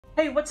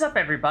Hey, what's up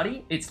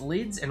everybody? It's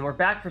Lids, and we're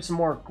back for some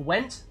more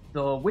Gwent,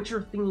 the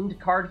Witcher-themed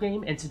card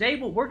game, and today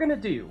what we're gonna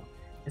do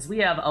is we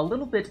have a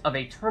little bit of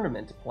a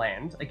tournament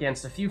planned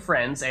against a few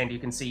friends, and you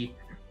can see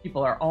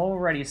people are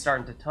already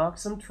starting to talk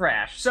some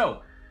trash.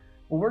 So,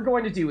 what we're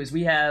going to do is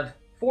we have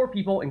 4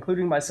 people,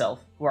 including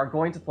myself, who are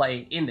going to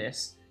play in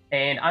this,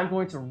 and I'm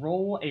going to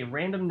roll a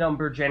random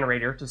number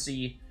generator to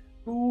see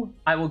who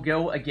I will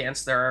go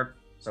against. There are,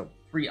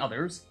 3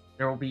 others.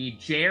 There will be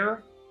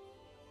Jer,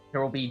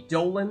 there will be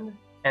Dolan,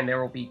 and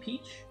there will be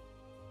Peach.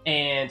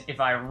 And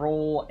if I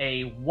roll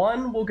a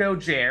 1, we'll go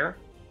Jer.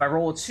 If I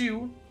roll a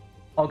 2,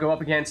 I'll go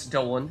up against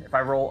Dolan. If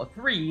I roll a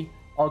 3,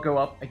 I'll go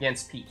up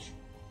against Peach.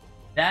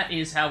 That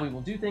is how we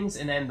will do things,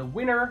 and then the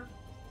winner,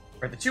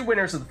 or the 2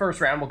 winners of the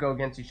first round will go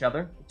against each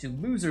other. The 2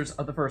 losers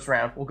of the first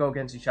round will go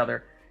against each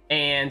other.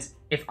 And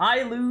if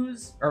I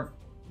lose, or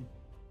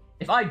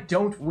if I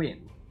don't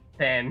win,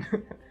 then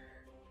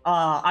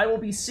I will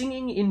be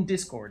singing in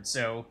Discord,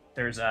 so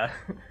there's a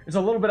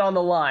little bit on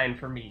the line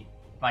for me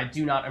if I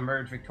do not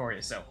emerge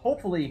victorious. So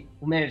hopefully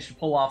we'll manage to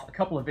pull off a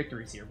couple of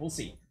victories here. We'll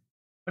see.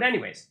 But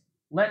anyways,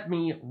 let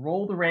me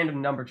roll the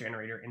random number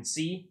generator and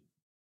see.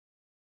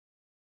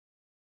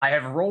 I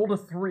have rolled a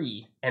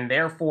 3, and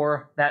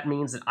therefore that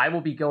means that I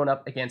will be going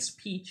up against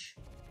Peach.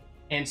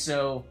 And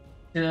so,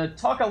 to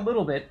talk a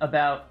little bit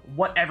about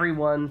what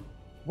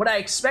I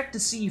expect to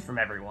see from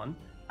everyone,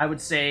 I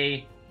would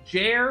say,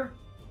 Jer,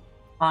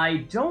 I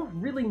don't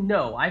really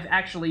know. I've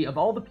actually, of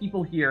all the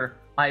people here,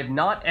 I've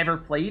not ever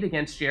played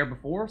against Jer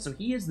before, so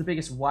he is the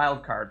biggest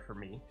wild card for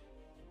me.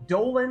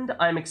 Dolan,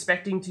 I'm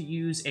expecting to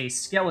use a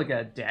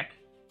Skellige deck,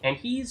 and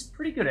he's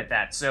pretty good at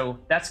that, so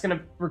that's going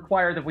to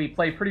require that we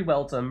play pretty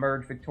well to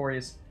emerge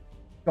victorious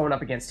going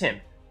up against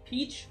him.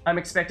 Peach, I'm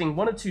expecting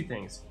one of 2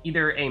 things.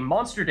 Either a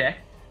monster deck,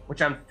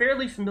 which I'm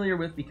fairly familiar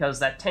with because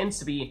that tends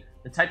to be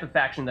the type of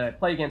faction that I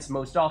play against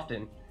most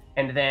often,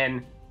 and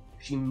then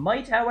she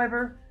might,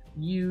 however,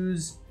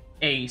 use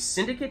a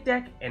syndicate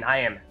deck, and I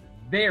am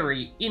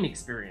very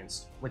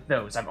inexperienced with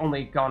those. I've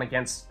only gone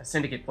against a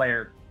syndicate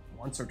player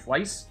once or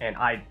twice, and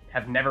I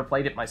have never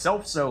played it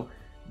myself, so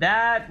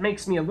that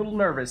makes me a little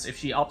nervous if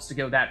she opts to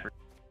go that route.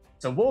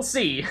 So we'll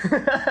see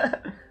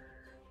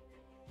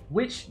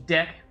which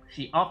deck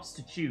she opts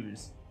to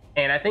choose,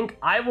 and I think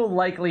I will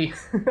likely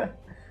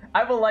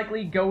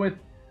go with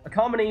a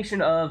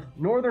combination of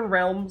Northern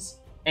Realms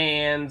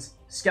and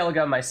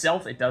Skellige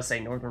myself. It does say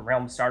Northern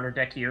Realms starter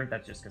deck here.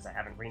 That's just because I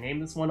haven't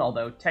renamed this one,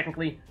 although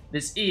technically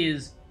this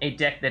is a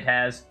deck that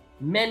has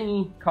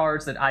many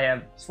cards that I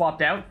have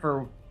swapped out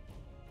for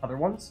other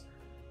ones,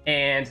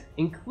 and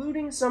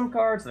including some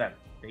cards that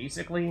I've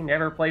basically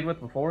never played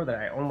with before that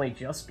I only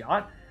just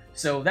got.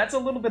 So that's a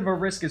little bit of a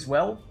risk as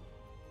well,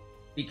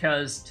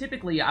 because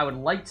typically I would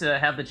like to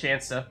have the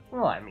chance to,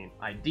 well, I mean,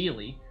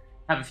 ideally,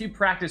 have a few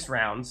practice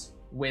rounds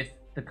with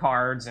the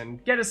cards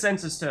and get a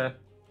sense as to,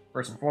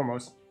 first and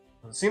foremost,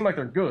 does it seem like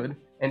they're good?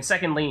 And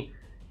secondly,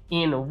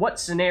 in what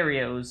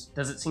scenarios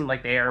does it seem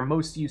like they are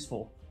most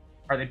useful?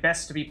 Are they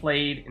best to be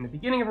played in the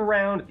beginning of a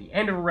round, at the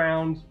end of a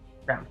round,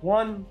 round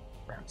 1,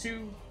 round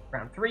 2,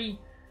 round 3?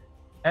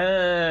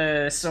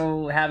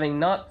 So having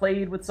not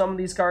played with some of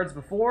these cards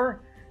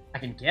before, I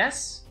can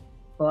guess,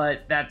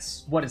 but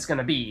that's what it's going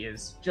to be,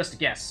 is just a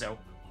guess. So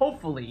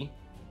hopefully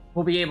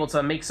we'll be able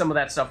to make some of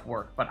that stuff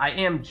work. But I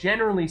am,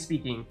 generally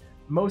speaking,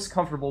 most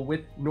comfortable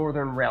with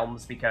Northern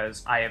Realms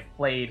because I have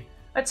played,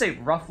 I'd say,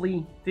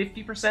 roughly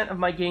 50% of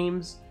my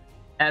games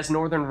as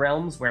Northern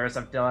Realms, whereas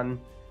I've done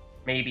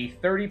maybe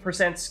 30%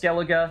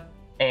 Skellige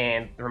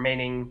and the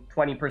remaining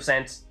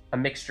 20% a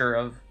mixture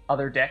of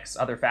other decks,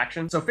 other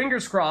factions. So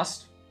fingers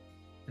crossed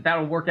that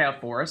that'll work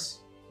out for us.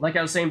 Like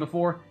I was saying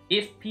before,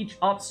 if Peach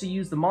opts to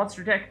use the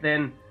monster deck,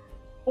 then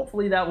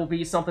hopefully that will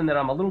be something that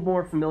I'm a little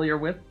more familiar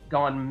with.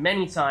 Gone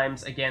many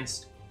times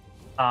against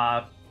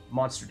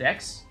monster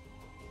decks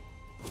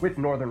with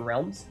Northern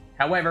Realms.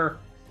 However,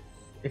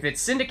 if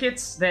it's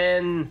syndicates,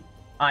 then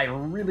I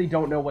really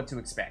don't know what to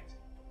expect.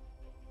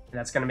 And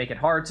that's going to make it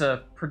hard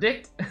to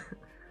predict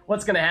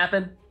what's going to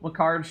happen, what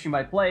cards she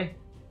might play,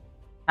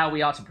 how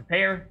we ought to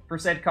prepare for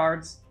said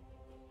cards.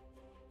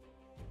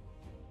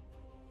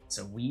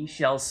 So we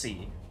shall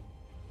see.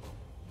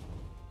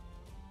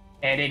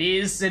 And it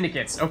is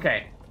syndicates.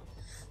 Okay.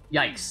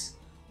 Yikes.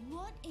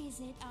 What is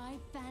it I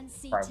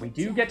fancy? Alright, we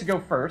do get to go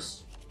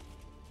first.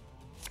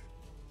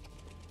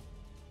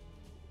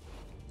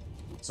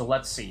 So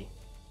let's see.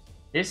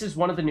 This is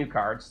one of the new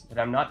cards that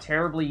I'm not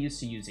terribly used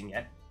to using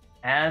yet.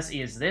 As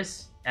is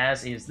this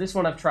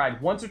one I've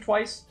tried once or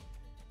twice.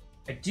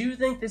 I do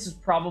think this is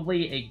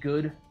probably a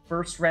good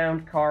first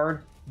round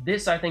card.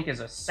 This, I think, is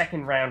a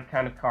second round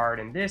kind of card,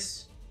 and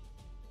this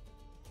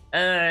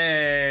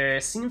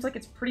seems like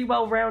it's pretty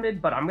well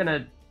rounded, but I'm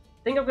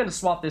gonna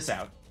swap this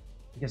out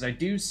because I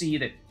do see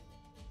that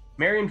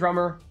Marion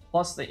Drummer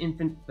plus the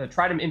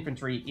Tridem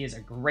Infantry is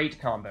a great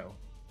combo.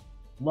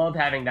 Love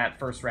having that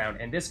first round,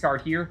 and this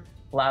card here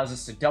allows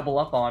us to double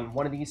up on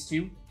one of these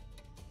 2.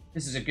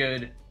 This is a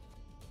good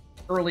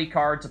early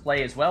card to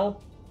play as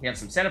well. We have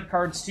some setup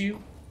cards too,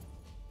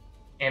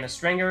 and a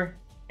Stringer,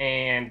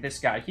 and this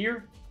guy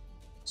here.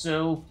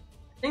 So,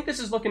 I think this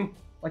is looking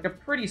like a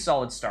pretty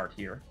solid start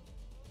here.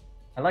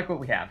 I like what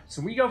we have.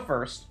 So we go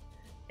first,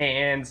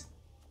 and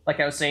like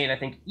I was saying, I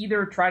think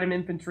either Tridem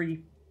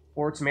Infantry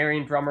or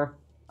Temerian Drummer.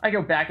 I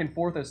go back and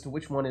forth as to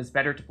which one is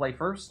better to play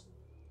first.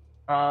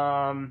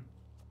 I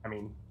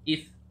mean,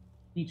 if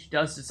Peach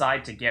does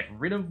decide to get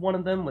rid of one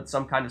of them with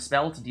some kind of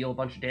spell to deal a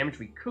bunch of damage,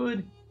 we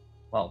could...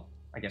 Well,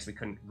 I guess we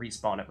couldn't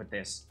respawn it with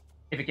this.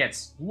 If it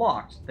gets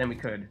locked, then we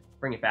could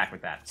bring it back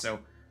with that. So,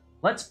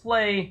 let's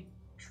play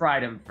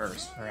Tridem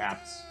first,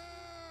 perhaps.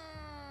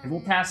 And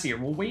we'll pass here.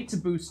 We'll wait to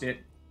boost it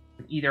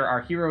with either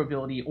our hero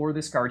ability or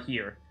this card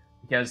here.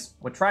 Because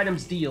what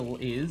Tridem's deal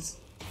is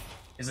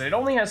that it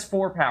only has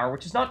 4 power,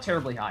 which is not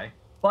terribly high.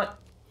 But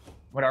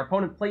when our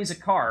opponent plays a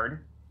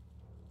card,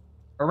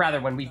 or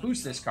rather, when we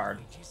boost this card,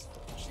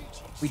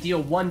 we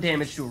deal 1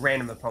 damage to a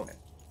random opponent.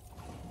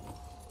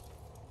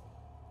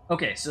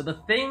 Okay, so the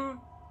thing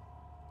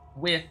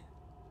with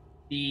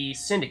the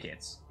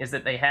syndicates is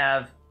that they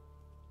have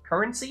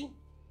currency,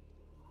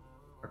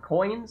 or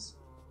coins,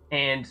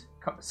 and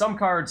some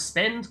cards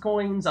spend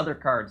coins, other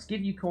cards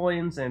give you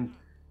coins, and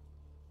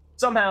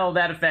somehow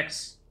that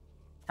affects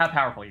how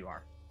powerful you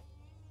are.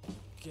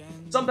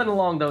 Something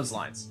along those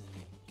lines.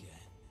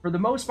 For the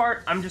most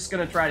part, I'm just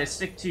going to try to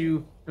stick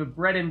to the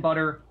bread and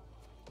butter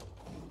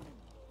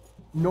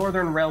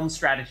Northern Realm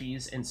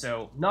strategies, and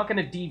so not going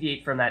to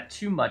deviate from that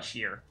too much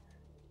here,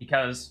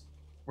 because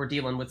we're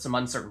dealing with some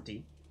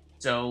uncertainty.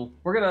 So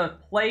we're going to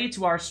play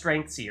to our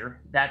strengths here,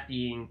 that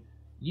being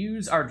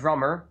use our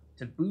drummer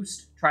to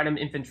boost Tridem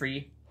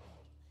Infantry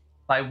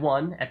by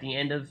 1 at the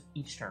end of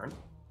each turn.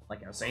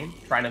 Like I was saying,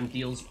 Tridem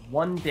deals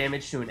 1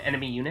 damage to an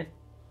enemy unit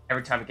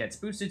every time it gets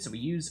boosted, so we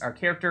use our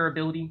character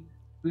ability,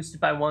 boost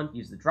it by 1,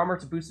 use the drummer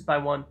to boost it by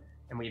 1,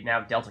 and we've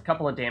now dealt a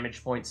couple of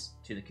damage points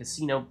to the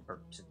casino, or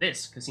to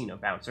this casino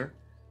bouncer.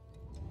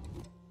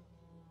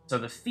 So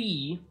the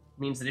fee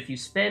means that if you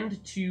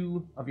spend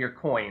 2 of your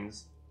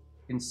coins,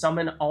 you can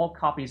summon all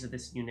copies of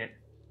this unit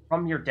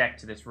from your deck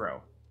to this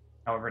row.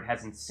 However, it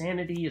has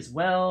insanity as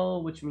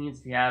well, which means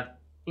if you have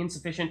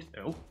insufficient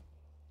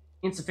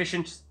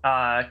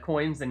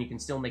coins, then you can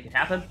still make it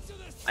happen,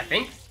 I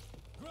think.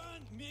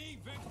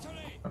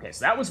 Okay,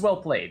 so that was well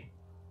played.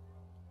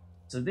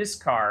 So this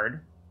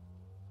card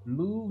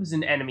moves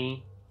an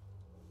enemy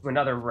to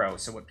another row.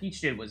 So what Peach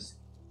did was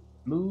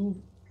move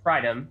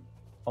Tridem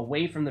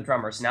away from the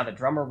drummer, so now the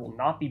drummer will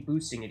not be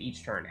boosting at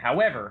each turn.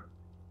 However,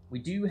 we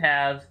do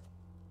have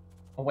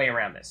a way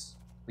around this.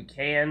 We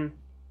can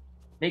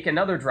make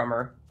another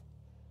drummer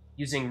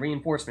using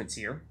reinforcements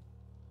here,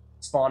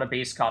 spawn a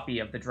base copy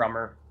of the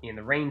drummer in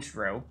the ranged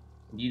row,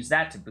 and use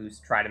that to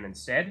boost Tridem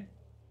instead.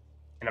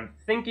 And I'm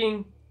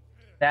thinking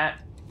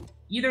that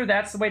either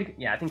that's the way to...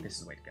 Yeah, I think this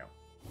is the way to go.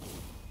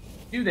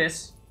 Do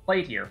this,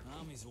 play it here,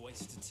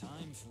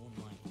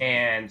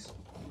 and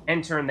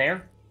end turn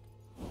there.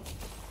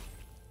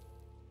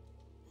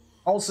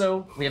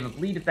 Also, we have a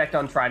bleed effect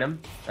on Tridem.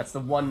 That's the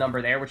 1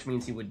 number there, which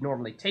means he would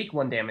normally take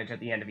 1 damage at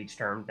the end of each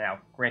turn. Now,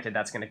 granted,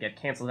 that's going to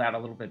get canceled out a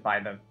little bit by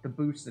the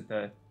boost that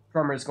the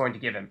drummer is going to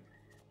give him.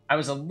 I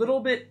was a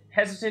little bit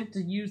hesitant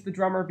to use the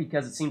drummer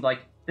because it seemed like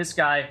this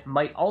guy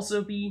might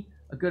also be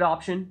a good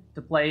option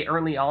to play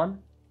early on.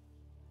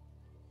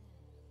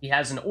 He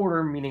has an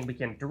order, meaning we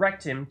can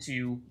direct him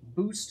to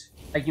boost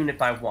a unit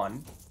by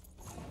 1,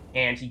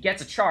 and he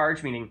gets a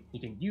charge, meaning he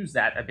can use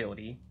that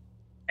ability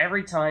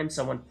every time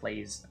someone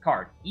plays a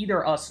card,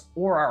 either us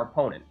or our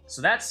opponent.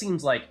 So that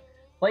seems like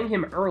playing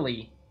him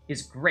early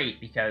is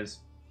great, because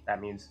that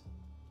means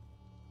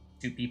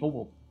 2 people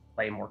will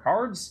play more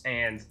cards,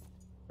 and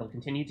he'll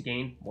continue to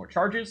gain more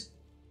charges.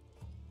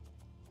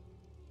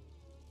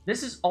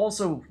 This is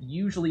also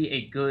usually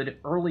a good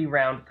early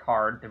round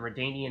card, the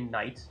Redanian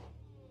Knight,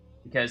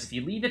 because if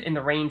you leave it in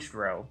the ranged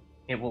row,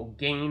 it will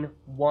gain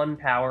 1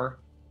 power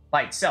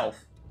by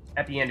itself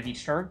at the end of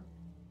each turn.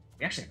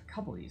 We actually have a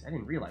couple of these. I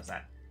didn't realize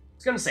that. I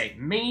was going to say,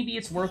 maybe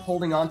it's worth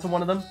holding on to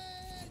one of them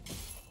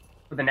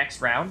for the next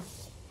round.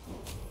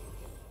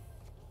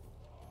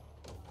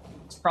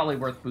 It's probably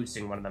worth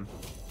boosting one of them.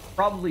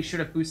 Probably should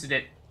have boosted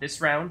it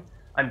this round.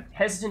 I'm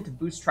hesitant to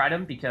boost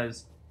Tridem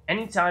because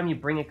anytime you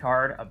bring a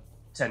card up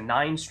to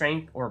 9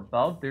 strength or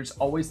above, there's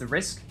always the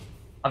risk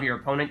of your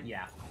opponent,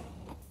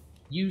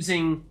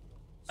 using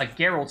a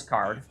Geralt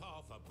card.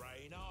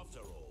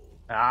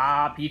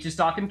 Ah, Peach is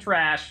talking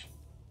trash.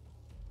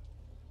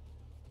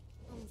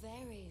 I'm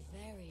very,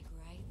 very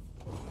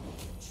grateful.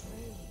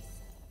 Truly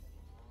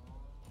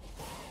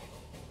so.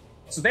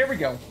 So there we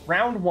go.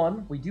 Round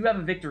 1. We do have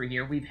a victory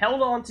here. We've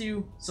held on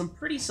to some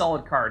pretty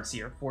solid cards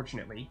here,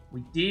 fortunately.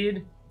 We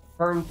did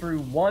burn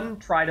through 1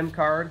 Tridem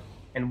card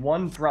and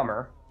 1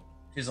 drummer,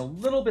 which is a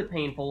little bit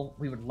painful.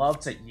 We would love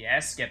to,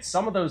 yes, get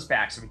some of those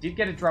back. So we did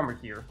get a drummer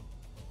here.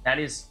 That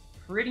is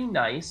pretty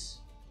nice.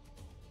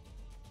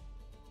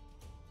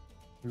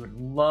 We would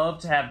love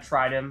to have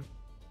Tridem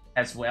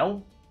as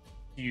well,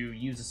 to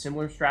use a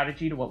similar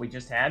strategy to what we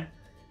just had.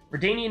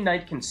 Redanian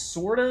Knight can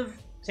sort of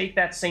take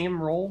that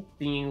same role,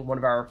 being one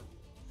of our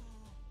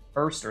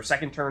first or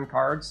second turn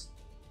cards,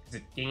 because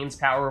it gains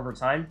power over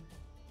time.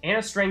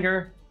 Anna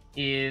Stringer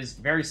is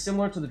very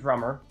similar to the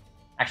drummer.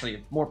 Actually,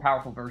 a more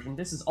powerful version.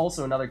 This is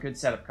also another good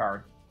setup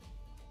card.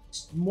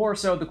 It's more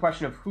so the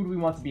question of who do we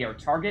want to be our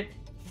target.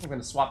 I'm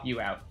going to swap you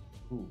out.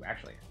 Ooh,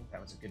 actually, I think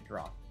that was a good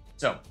draw.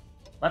 So,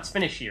 let's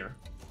finish here.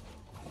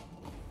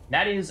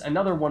 That is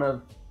another one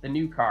of the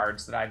new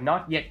cards that I've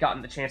not yet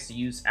gotten the chance to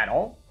use at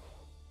all.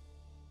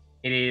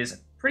 It is a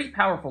pretty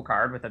powerful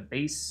card with a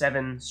base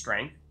 7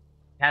 strength.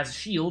 It has a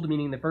shield,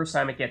 meaning the first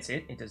time it gets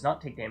hit, it does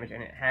not take damage,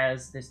 and it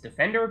has this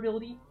defender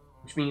ability,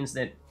 which means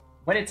that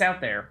when it's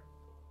out there,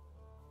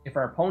 if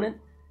our opponent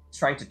is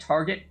trying to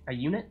target a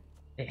unit,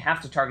 they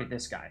have to target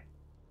this guy.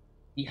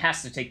 He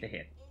has to take the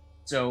hit.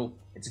 So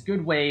it's a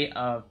good way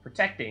of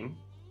protecting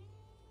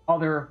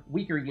other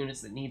weaker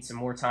units that need some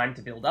more time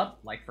to build up,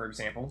 like, for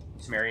example,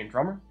 Temerian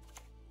Drummer.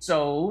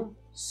 So,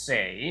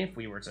 say, if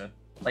we were to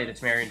play the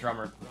Temerian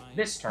Drummer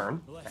this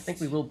turn, I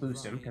think we will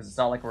boost him, because it's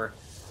not like we're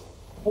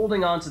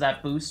holding on to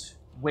that boost,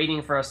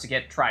 waiting for us to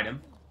get Tridem.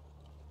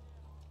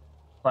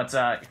 But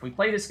if we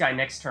play this guy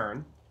next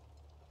turn,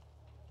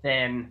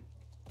 then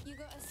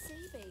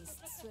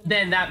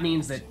that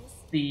means that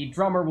the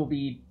drummer will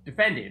be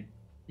defended,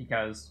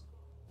 because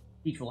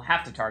Peach will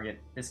have to target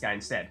this guy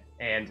instead.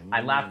 And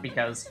I laugh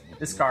because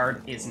this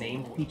card is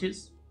named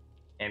Peaches,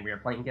 and we are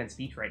playing against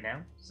Peach right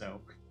now,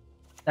 so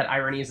that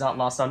irony is not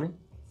lost on me.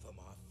 For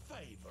my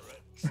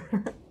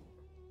favorite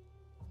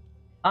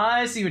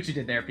I see what you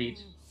did there, Peach.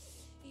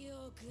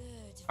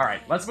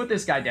 Alright, let's put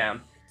this guy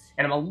down.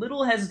 And I'm a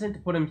little hesitant to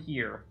put him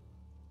here.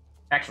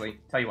 Actually,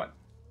 tell you what.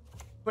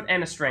 Put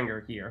Anna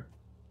Strenger here.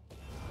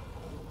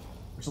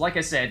 Which, like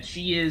I said,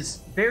 she is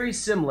very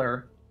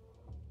similar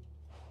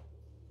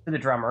to the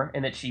drummer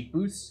in that she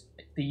boosts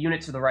the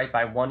unit to the right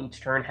by 1 each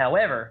turn.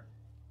 However,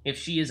 if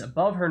she is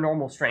above her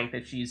normal strength,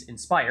 if she's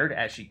inspired,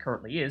 as she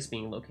currently is,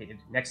 being located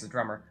next to the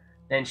drummer,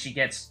 then she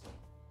gets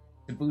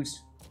to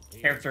boost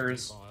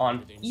characters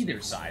on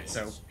either side.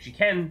 So she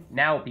can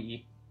now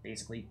be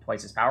basically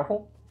twice as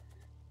powerful.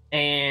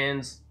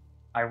 And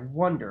I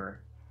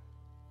wonder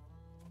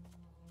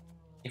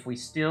if we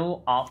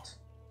still opt to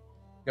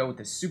go with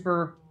the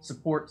super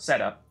support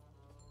setup,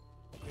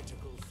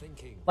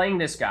 playing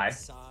this guy.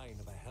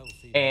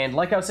 And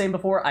like I was saying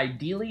before,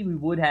 ideally we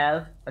would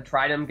have a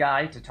Tridem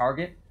guy to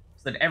target,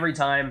 so that every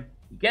time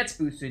he gets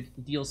boosted,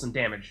 he deals some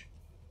damage,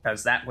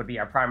 because that would be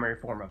our primary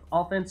form of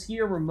offense.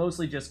 Here, we're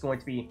mostly just going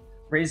to be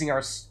raising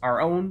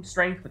our own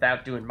strength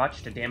without doing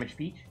much to damage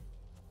Peach.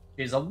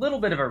 It is a little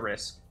bit of a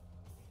risk.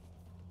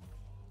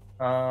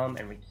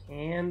 And we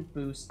can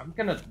boost. I'm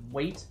gonna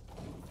wait.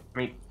 I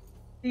mean,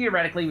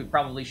 theoretically, we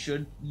probably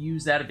should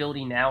use that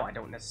ability now. I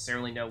don't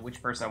necessarily know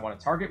which person I want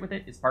to target with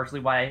it. It's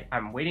partially why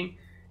I'm waiting.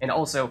 And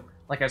also,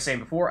 like I was saying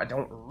before, I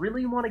don't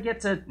really want to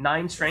get to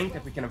 9 strength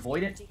if we can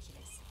avoid it.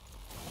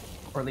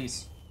 Or at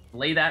least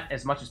delay that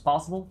as much as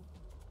possible.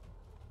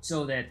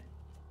 So that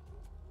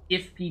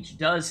if Peach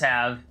does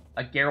have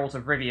a Geralt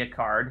of Rivia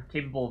card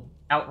capable of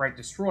outright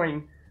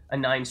destroying a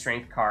 9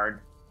 strength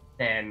card,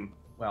 then,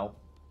 well,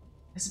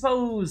 I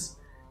suppose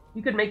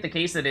you could make the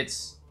case that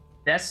it's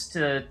best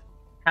to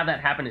have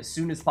that happen as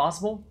soon as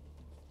possible.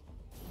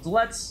 So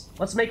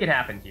let's make it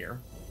happen here.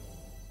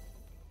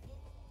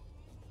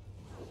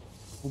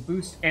 We'll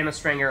boost Anna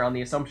Strenger on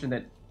the assumption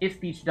that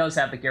if Peach does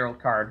have the Geralt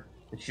card,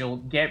 that she'll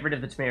get rid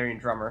of the Temerian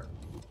Drummer.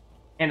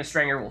 Anna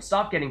Strenger will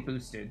stop getting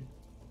boosted.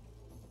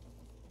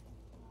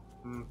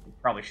 We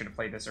probably should have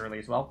played this early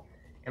as well.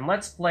 And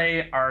let's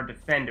play our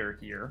Defender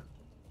here.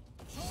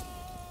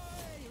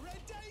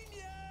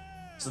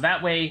 So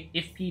that way,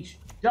 if Peach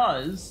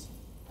does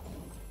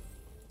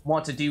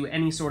want to do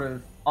any sort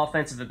of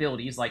offensive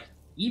abilities, like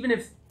even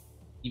if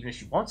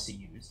she wants to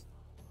use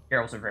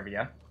Geralt of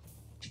Rivia,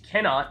 she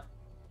cannot,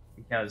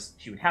 because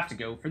she would have to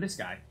go for this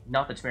guy,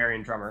 not the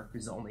Temerian Drummer,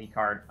 who's the only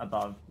card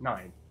above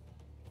 9.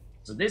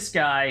 So this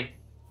guy,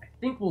 I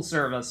think, will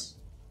serve us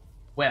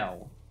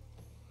well,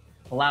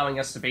 allowing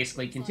us to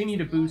basically continue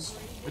to boost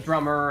the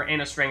Drummer,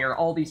 Anna Strenger,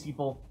 all these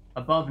people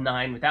above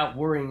 9 without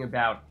worrying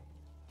about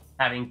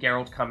having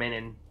Geralt come in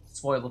and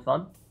spoil the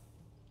fun.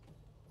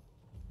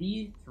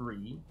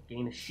 B3,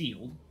 gain a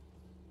shield.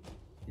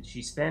 Did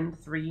she spend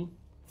 3?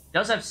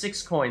 Does have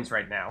 6 coins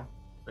right now.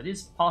 That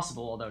is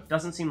possible, although it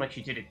doesn't seem like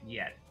she did it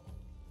yet.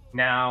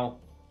 Now,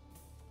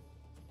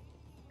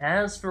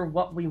 as for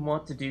what we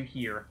want to do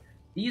here,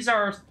 these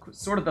are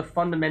sort of the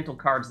fundamental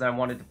cards that I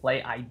wanted to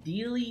play.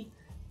 Ideally,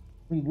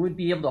 we would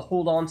be able to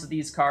hold on to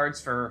these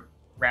cards for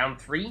round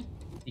 3,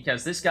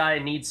 because this guy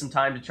needs some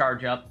time to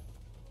charge up.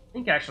 I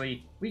think,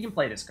 actually, we can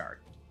play this card.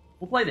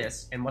 We'll play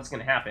this, and what's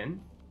going to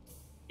happen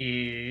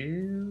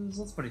is...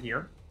 let's put it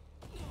here.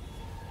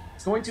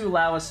 It's going to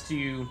allow us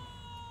to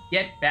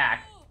get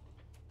back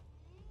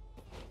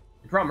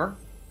the Drummer.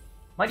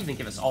 Might even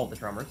give us all the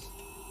Drummers.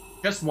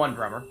 Just one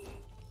Drummer.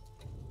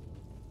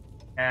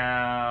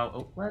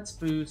 Let's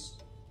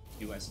boost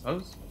 2, I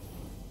suppose.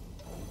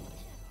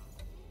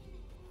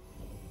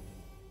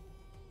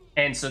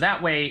 And so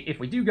that way, if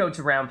we do go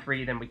to round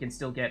 3, then we can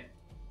still get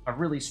a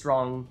really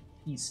strong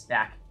piece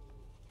back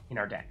in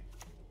our deck.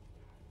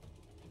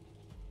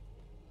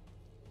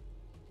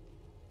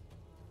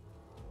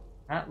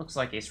 That looks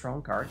like a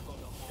strong card,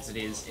 as it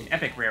is an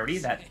epic rarity,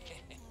 that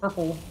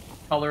purple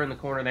color in the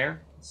corner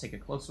there. Let's take a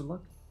closer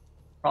look.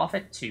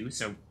 Profit 2,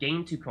 so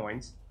gain 2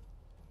 coins.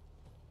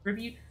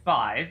 Tribute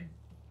 5.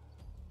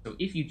 So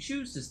if you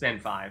choose to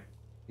spend 5,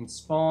 you can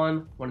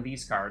spawn one of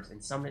these cards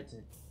and summon it to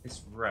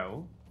this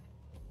row.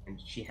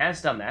 And she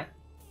has done that.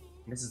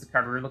 And this is the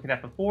card we were looking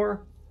at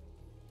before.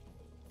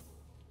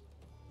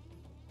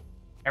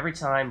 Every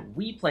time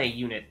we play a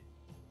unit,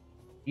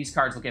 these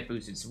cards will get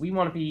boosted. So we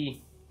want to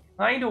be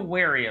kind of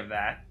wary of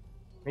that.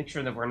 Make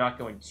sure that we're not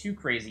going too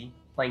crazy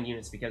playing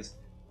units, because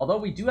although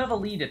we do have a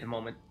lead at the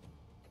moment,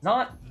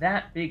 not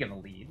that big of a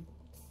lead.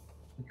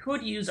 We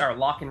could use our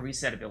lock and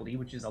reset ability,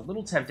 which is a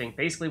little tempting.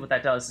 Basically what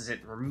that does is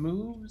it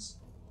removes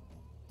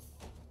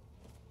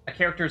a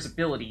character's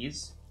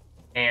abilities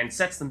and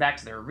sets them back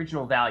to their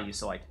original value.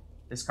 So like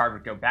this card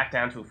would go back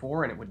down to a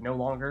 4 and it would no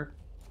longer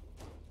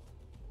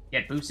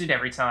get boosted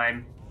every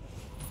time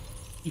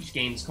each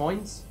gains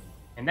coins.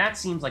 And that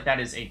seems like that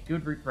is a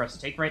good route for us to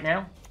take right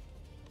now.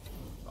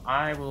 So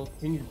I will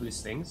continue to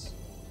boost things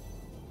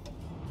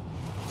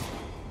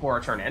before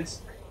our turn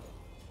ends.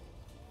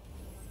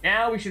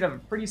 Now we should have a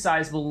pretty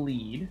sizable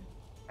lead.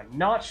 I'm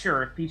not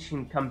sure if Peach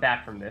can come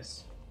back from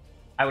this.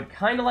 I would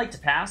kind of like to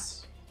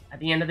pass at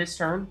the end of this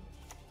turn.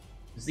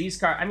 Because these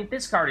cards, I mean,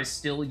 this card is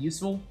still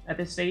useful at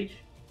this stage.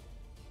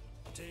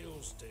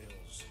 Deals.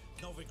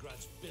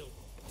 Novigrad's built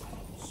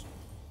deals.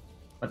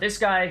 But this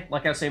guy,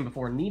 like I was saying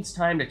before, needs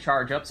time to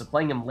charge up, so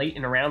playing him late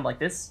in a round like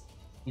this,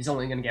 he's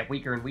only going to get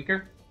weaker and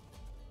weaker.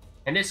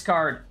 And this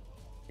card,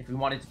 if we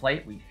wanted to play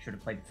it, we should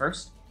have played it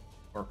first,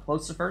 or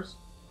close to first.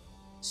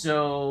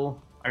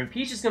 So, I mean,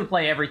 Peach is going to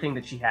play everything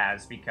that she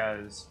has,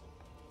 because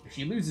if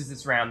she loses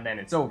this round, then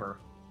it's over.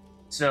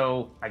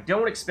 So, I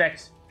don't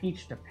expect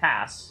Peach to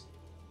pass.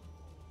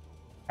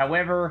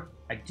 However,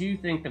 I do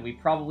think that we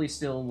probably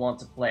still want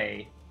to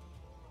play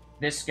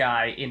this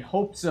guy in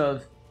hopes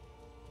of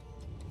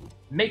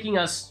making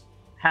us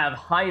have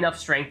high enough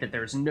strength that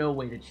there's no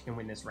way that she can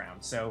win this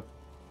round. So,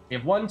 we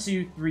have 1,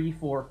 2, 3,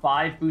 4,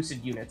 5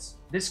 boosted units.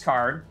 This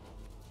card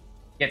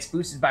gets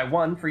boosted by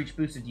 1 for each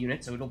boosted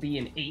unit, so it'll be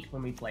an 8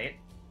 when we play it.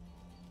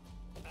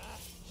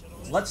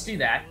 So let's do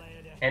that,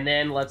 and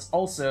then let's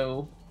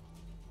also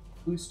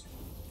boost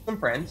some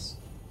friends.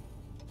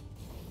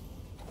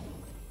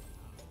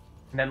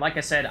 And then, like I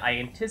said, I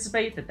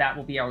anticipate that that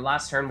will be our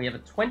last turn. We have a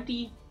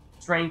 20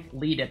 strength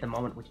lead at the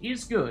moment, which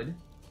is good.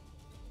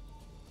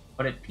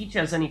 But if Peach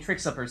has any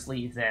tricks up her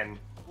sleeve, then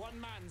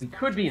we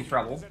could be in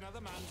trouble.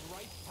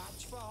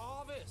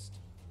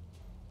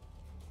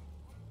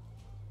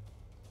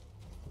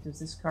 What does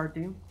this card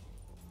do?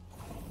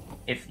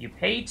 If you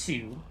pay 2,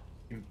 you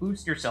can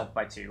boost yourself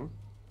by 2.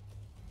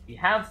 If you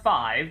have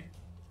 5,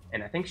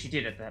 and I think she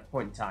did at that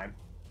point in time,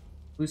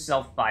 boost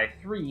self by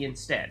 3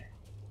 instead.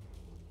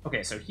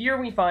 Okay, so here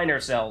we find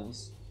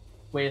ourselves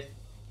with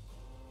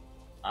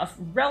a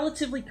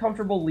relatively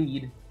comfortable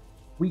lead.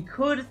 We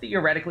could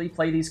theoretically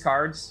play these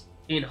cards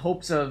in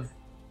hopes of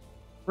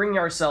bringing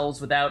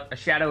ourselves without a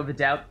shadow of a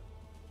doubt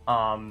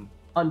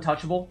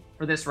untouchable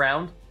for this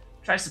round,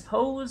 which I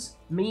suppose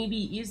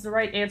maybe is the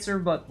right answer,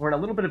 but we're in a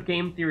little bit of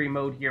game theory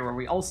mode here where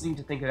we also need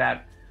to think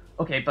about,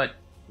 okay, but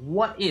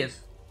what if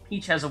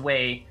Peach has a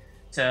way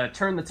to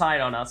turn the tide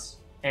on us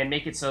and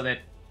make it so that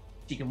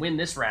she can win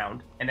this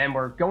round, and then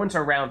we're going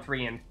to round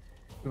 3, and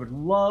we would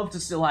love to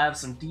still have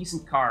some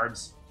decent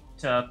cards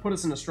to put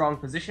us in a strong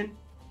position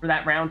for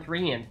that round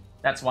 3, and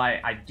that's why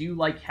I do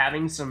like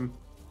having some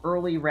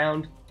early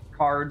round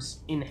cards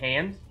in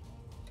hand,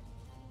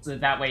 so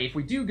that way if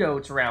we do go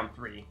to round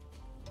 3,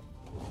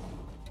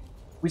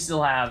 we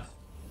still have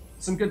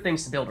some good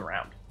things to build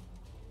around.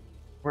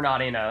 We're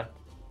not in a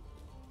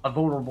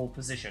vulnerable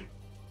position.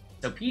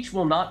 So Peach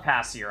will not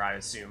pass here, I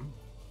assume.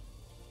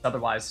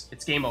 Otherwise,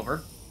 it's game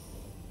over.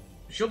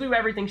 She'll do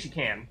everything she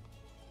can.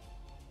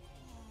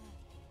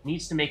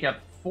 Needs to make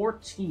up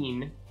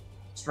 14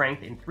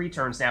 strength in 3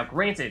 turns now.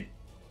 Granted,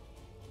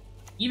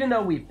 even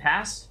though we've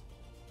passed,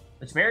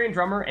 the Temerian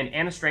Drummer and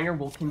Anna Strenger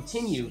will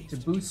continue to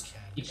boost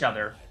each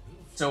other.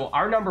 So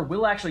our number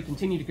will actually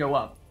continue to go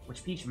up,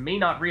 which Peach may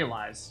not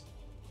realize.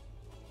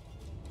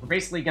 We're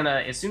basically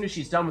gonna, as soon as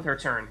she's done with her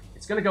turn,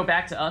 it's gonna go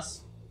back to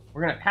us.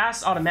 We're gonna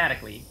pass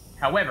automatically.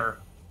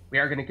 However, we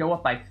are gonna go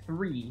up by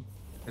 3,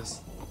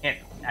 because,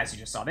 as you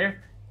just saw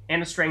there,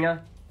 Anna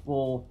Strenger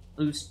will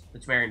boost the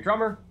Temerian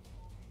Drummer,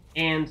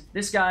 and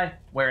this guy,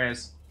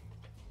 whereas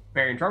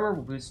Temerian Drummer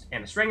will boost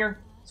Anna Strenger.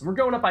 So we're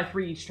going up by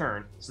 3 each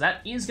turn. So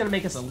that is going to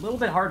make us a little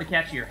bit hard to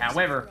catch here.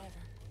 However,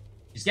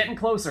 she's getting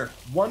closer.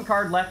 1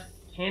 card left.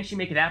 Can she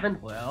make it happen?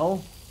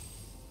 Well,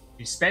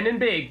 she's spending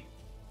big.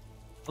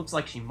 Looks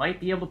like she might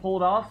be able to pull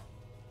it off.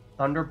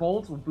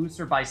 Thunderbolt will boost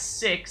her by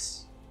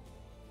 6.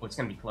 Oh, it's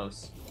going to be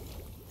close.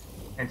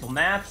 Mental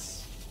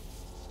Maths.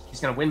 She's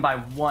going to win by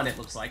 1, it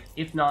looks like,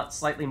 if not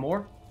slightly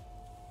more.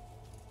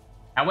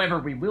 However,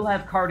 we will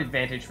have card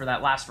advantage for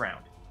that last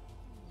round.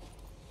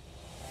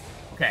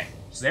 Okay,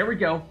 so there we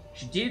go.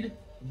 She did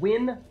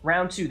win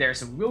round 2 there,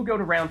 so we'll go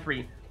to round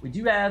 3. We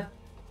do have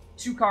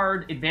 2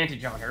 card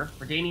advantage on her,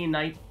 Verdanian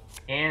Knight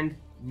and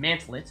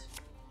Mantlet.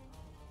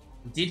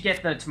 We did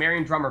get the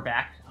Temerian Drummer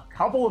back. A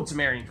couple of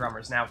Temerian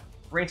Drummers. Now,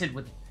 granted,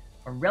 with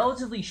a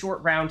relatively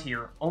short round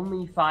here,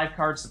 only 5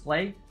 cards to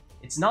play,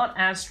 it's not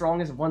as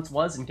strong as it once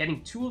was, and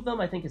getting 2 of them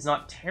I think is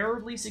not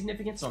terribly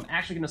significant, so I'm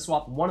actually going to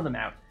swap one of them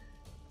out.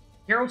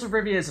 Geralt of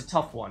Rivia is a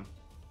tough one.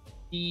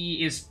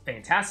 He is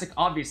fantastic,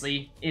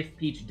 obviously, if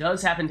Peach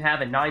does happen to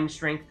have a 9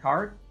 strength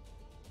card.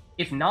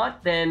 If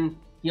not, then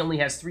he only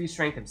has 3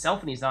 strength himself,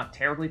 and he's not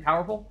terribly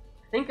powerful.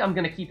 I think I'm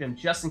going to keep him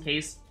just in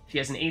case she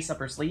has an ace up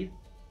her sleeve.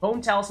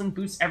 Bone Talisman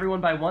boosts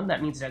everyone by 1.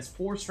 That means it has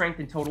 4 strength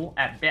in total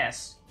at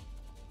best.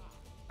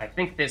 I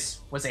think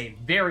this was a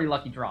very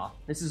lucky draw.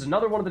 This is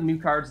another one of the new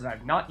cards that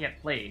I've not yet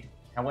played.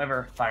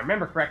 However, if I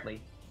remember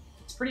correctly,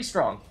 it's pretty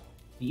strong.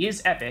 He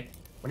is epic.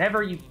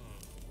 Whenever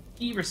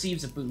he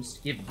receives a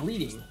boost, give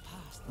bleeding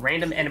a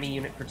random enemy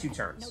unit for 2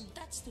 turns. No,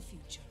 that's the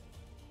future.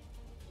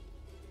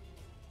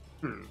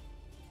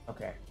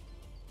 Okay.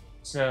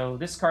 So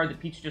this card that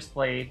Peach just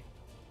played,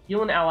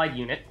 heal an allied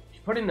unit. She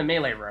put it in the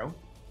melee row,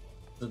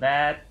 so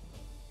that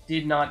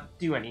did not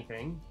do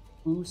anything.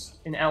 Boost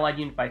an allied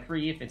unit by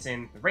 3 if it's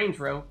in the range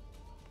row.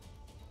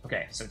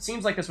 Okay, so it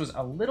seems like this was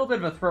a little bit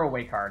of a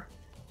throwaway card.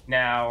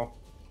 Now,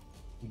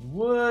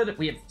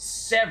 we have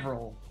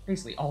several,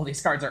 basically all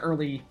these cards are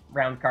early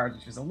round cards,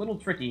 which is a little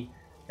tricky,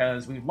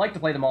 because we would like to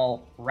play them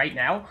all right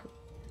now.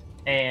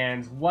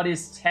 And what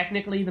is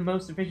technically the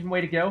most efficient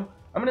way to go?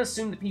 I'm going to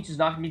assume that Peach is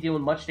not going to be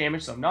dealing much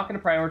damage, so I'm not going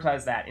to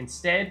prioritize that.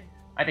 Instead,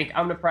 I think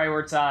I'm going to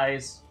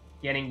prioritize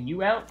getting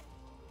you out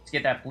to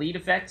get that bleed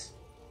effect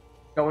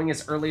going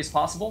as early as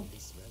possible.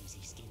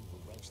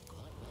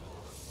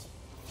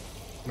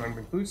 I'm going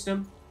to boost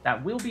him.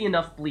 That will be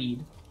enough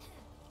bleed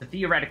to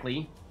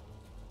theoretically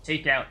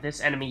take out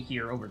this enemy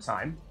here over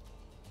time.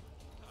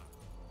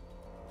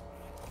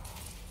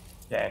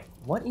 Okay,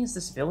 what is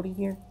this ability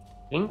here?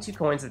 Gain 2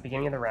 coins at the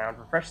beginning of the round.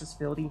 Refresh this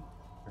ability.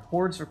 Your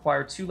hordes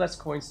require 2 less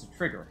coins to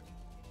trigger.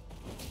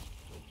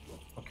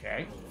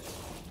 Okay.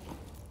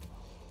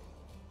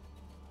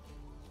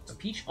 So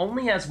Peach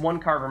only has 1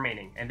 card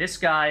remaining, and this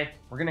guy,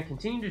 we're going to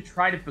continue to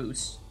try to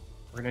boost.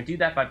 We're going to do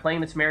that by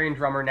playing the Temerian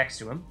Drummer next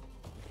to him.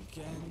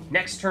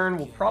 Next turn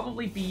will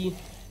probably be...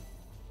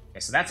 Okay,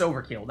 so that's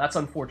overkill. That's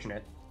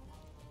unfortunate.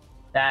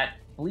 That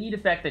bleed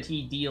effect that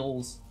he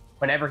deals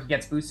whenever he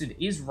gets boosted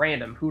is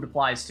random who it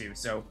applies to,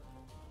 so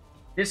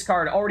this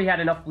card already had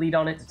enough bleed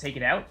on it to take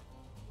it out.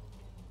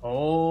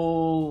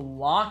 Oh,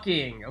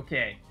 locking.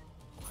 Okay.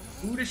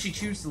 Who does she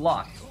choose to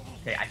lock?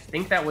 Okay, I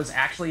think that was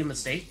actually a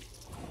mistake.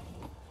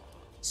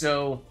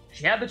 So,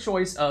 she had the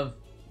choice of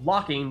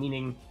locking,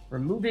 meaning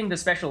removing the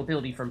special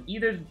ability from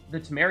either the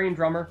Temerian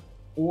Drummer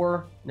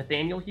or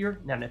Nathaniel here.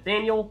 Now,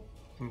 Nathaniel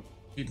can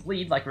do the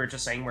bleed, like we were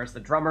just saying, whereas the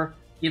Drummer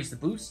gives the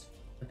boost.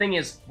 The thing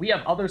is, we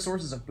have other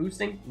sources of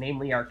boosting,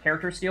 namely our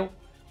character skill,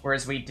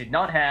 whereas we did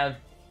not have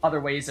other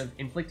ways of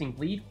inflicting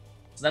bleed.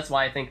 So that's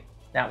why I think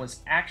that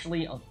was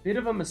actually a bit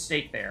of a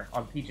mistake there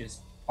on Peach's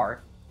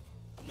part.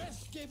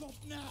 Let's give up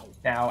now.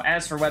 Now,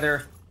 as for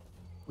whether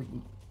we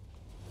can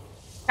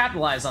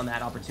capitalize on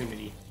that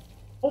opportunity,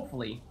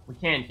 hopefully we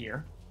can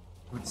here.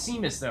 It would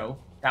seem as though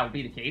that would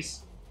be the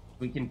case.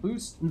 We can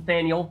boost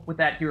Nathaniel with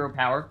that hero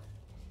power.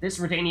 This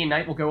Redanian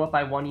Knight will go up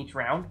by 1 each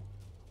round.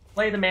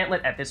 Play the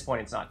Mantlet. At this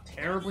point, it's not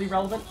terribly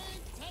relevant.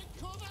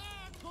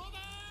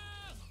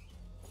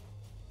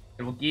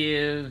 It will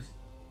give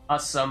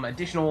us some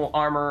additional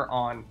armor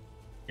on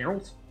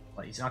Geralt,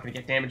 but he's not going to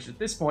get damaged at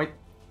this point.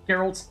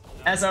 Geralt,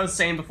 as I was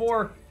saying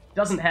before,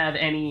 doesn't have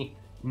any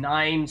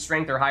 9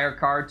 strength or higher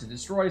card to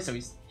destroy, so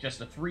he's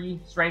just a 3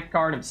 strength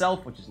card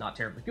himself, which is not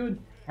terribly good.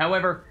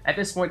 However, at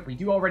this point, we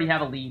do already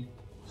have a lead,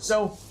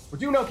 so we're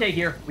doing okay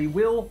here. We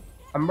will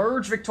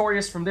emerge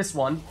victorious from this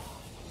one.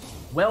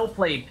 Well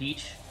played,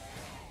 Peach.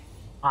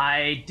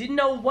 I didn't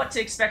know what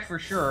to expect for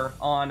sure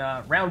on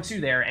round 2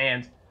 there,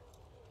 and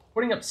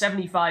putting up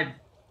 75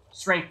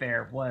 strength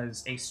there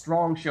was a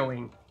strong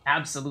showing,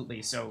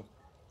 absolutely. So,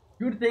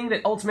 good thing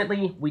that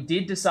ultimately we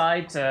did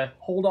decide to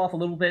hold off a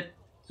little bit,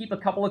 keep a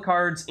couple of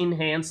cards in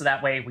hand, so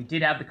that way we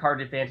did have the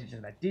card advantage,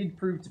 and that did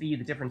prove to be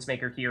the difference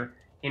maker here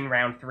in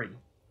round 3.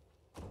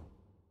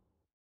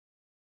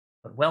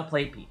 But well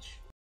played, Peach.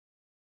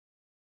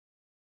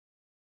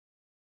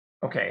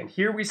 Okay, and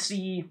here we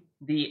see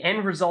the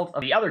end result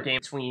of the other game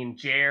between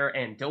Jer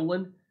and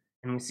Dolan.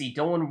 And we see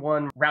Dolan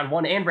won round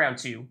 1 and round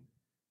 2.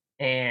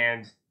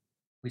 And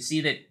we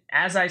see that,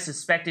 as I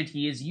suspected,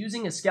 he is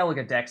using a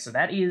Skellige deck, so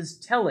that is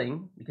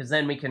telling, because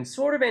then we can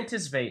sort of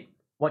anticipate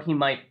what he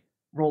might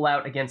roll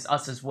out against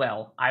us as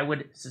well. I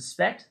would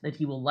suspect that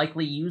he will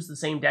likely use the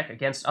same deck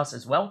against us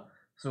as well.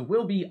 So it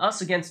will be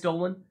us against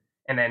Dolan,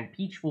 and then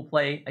Peach will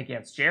play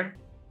against Jer.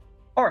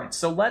 Alright,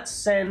 so let's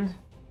send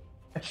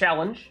a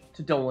challenge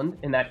to Dolan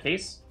in that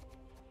case.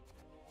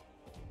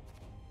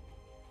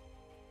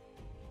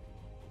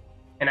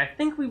 And I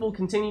think we will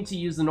continue to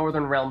use the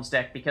Northern Realms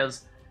deck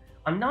because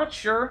I'm not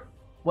sure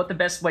what the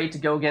best way to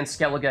go against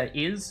Skellige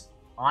is.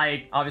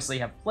 I obviously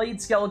have played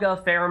Skellige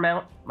a fair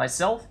amount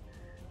myself,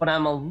 but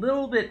I'm a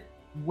little bit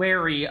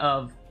wary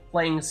of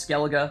playing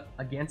Skellige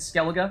against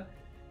Skellige.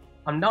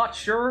 I'm not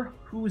sure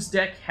whose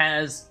deck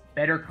has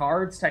better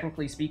cards,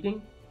 technically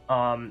speaking.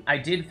 I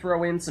did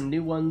throw in some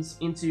new ones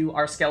into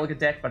our Skellige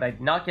deck, but I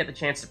did not get the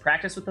chance to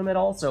practice with them at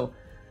all, so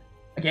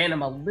again,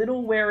 I'm a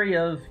little wary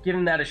of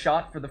giving that a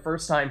shot for the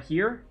first time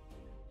here.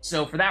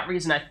 So for that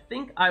reason, I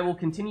think I will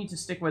continue to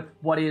stick with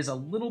what is a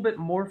little bit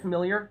more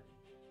familiar,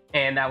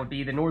 and that would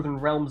be the Northern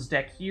Realms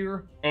deck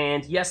here.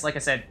 And yes, like I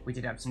said, we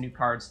did have some new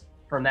cards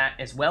from that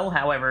as well.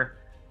 However,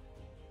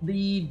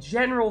 the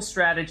general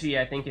strategy,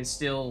 I think, is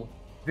still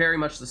very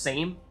much the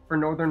same for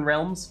Northern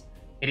Realms.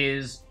 It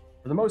is,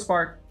 for the most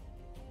part,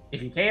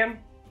 if you can,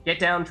 get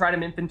down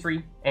Trident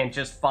Infantry and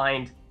just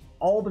find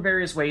all the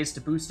various ways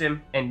to boost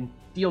him and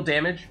deal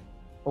damage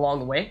along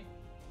the way.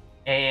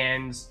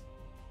 And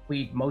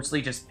we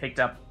mostly just picked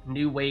up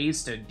new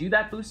ways to do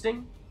that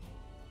boosting.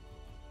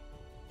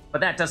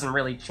 But that doesn't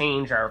really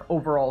change our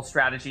overall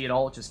strategy at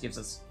all. It just gives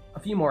us a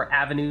few more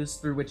avenues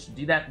through which to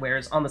do that.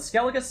 Whereas on the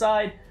Skellige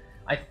side,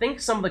 I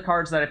think some of the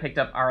cards that I picked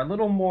up are a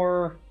little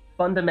more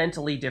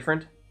fundamentally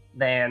different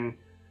than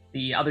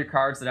the other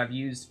cards that I've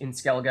used in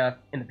Skellige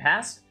in the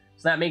past.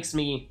 So that makes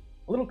me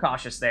a little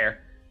cautious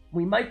there.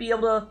 We might be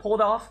able to pull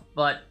it off,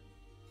 but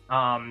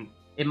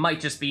it might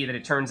just be that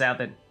it turns out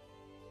that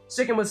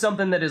sticking with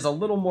something that is a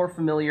little more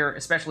familiar,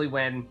 especially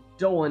when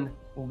Dolan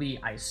will be,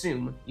 I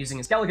assume, using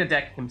a Skellige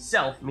deck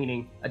himself,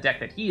 meaning a deck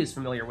that he is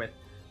familiar with.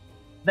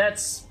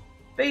 That's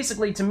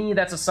basically, to me,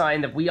 that's a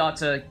sign that we ought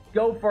to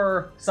go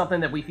for something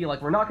that we feel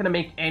like we're not going to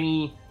make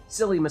any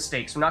silly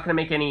mistakes. We're not going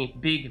to make any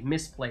big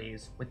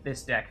misplays with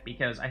this deck,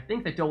 because I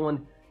think that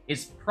Dolan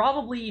is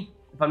probably,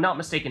 if I'm not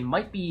mistaken,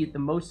 might be the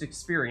most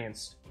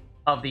experienced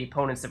of the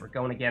opponents that we're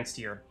going against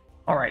here.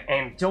 Alright,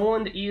 and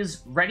Dolan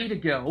is ready to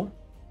go,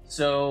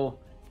 so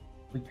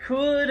we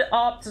could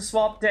opt to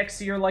swap decks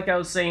here, like I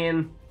was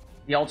saying.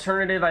 The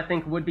alternative, I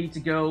think, would be to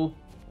go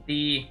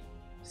the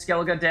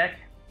Skellige deck,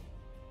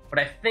 but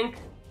I think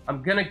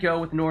I'm gonna go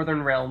with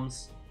Northern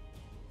Realms.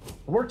 It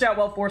worked out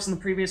well for us in the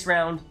previous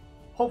round.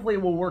 Hopefully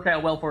it will work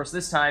out well for us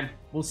this time.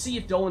 We'll see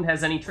if Dolan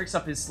has any tricks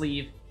up his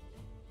sleeve.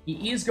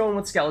 He is going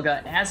with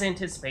Skellige, as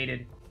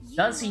anticipated.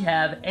 Does he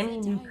have any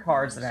new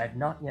cards that I have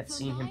not yet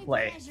seen him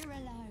play?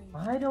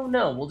 I don't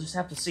know. We'll just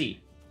have to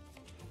see.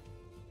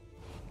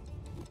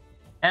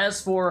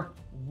 As for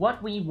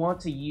what we want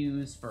to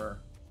use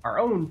for our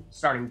own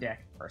starting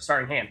deck, or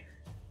starting hand,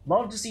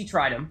 love to see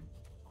Trident.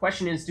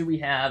 Question is, do we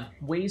have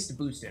ways to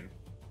boost him?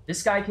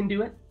 This guy can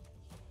do it.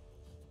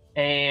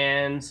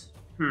 And,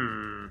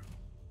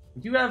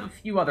 we do have a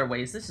few other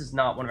ways. This is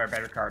not one of our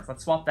better cards.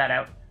 Let's swap that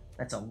out.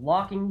 That's a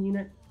locking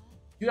unit.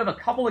 We do have a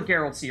couple of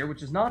Geralts here,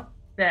 which is not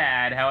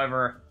bad.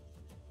 However,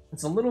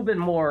 it's a little bit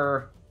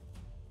more,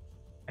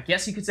 I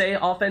guess you could say,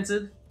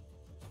 offensive.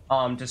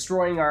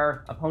 Destroying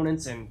our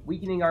opponents and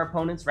weakening our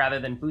opponents rather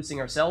than boosting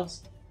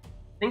ourselves.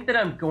 I think that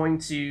I'm going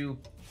to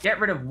get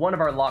rid of one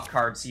of our lock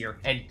cards here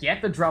and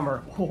get the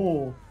drummer.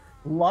 Oh,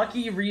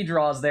 lucky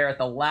redraws there at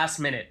the last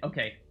minute.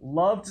 Okay,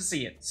 love to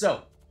see it.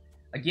 So,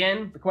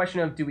 again, the question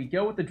of, do we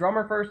go with the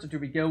drummer first or do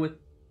we go with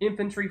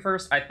infantry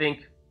first? I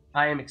think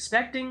I am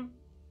expecting,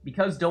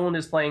 because Dolan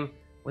is playing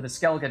with a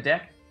Skellige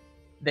deck,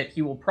 that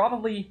he will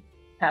probably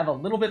have a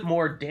little bit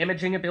more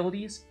damaging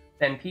abilities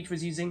than Peach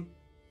was using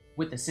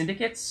with the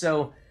Syndicates.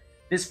 So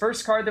this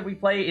first card that we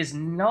play is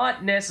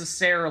not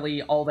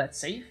necessarily all that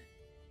safe.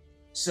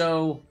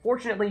 So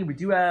fortunately, we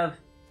do have,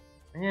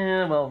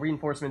 well,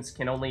 reinforcements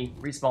can only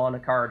respawn a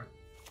card,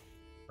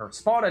 or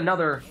spawn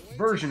another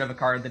version of a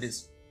card that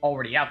is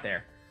already out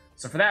there.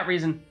 So for that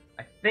reason,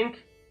 I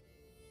think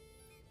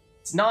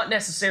it's not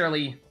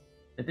necessarily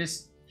that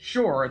this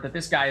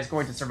guy is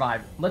going to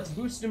survive. Let's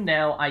boost him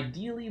now.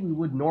 Ideally, we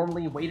would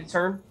normally wait a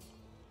turn.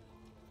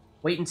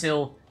 Wait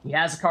until he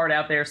has a card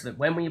out there so that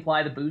when we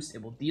apply the boost,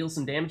 it will deal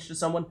some damage to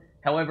someone.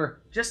 However,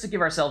 just to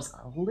give ourselves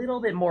a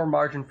little bit more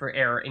margin for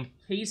error in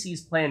case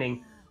he's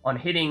planning on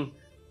hitting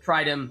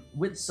Trident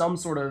with some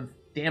sort of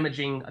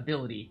damaging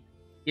ability,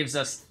 gives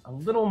us a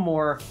little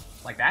more,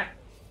 like that,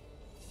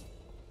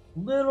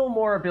 little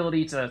more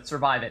ability to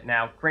survive it.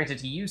 Now,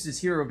 granted, he used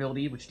his hero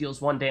ability, which deals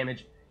 1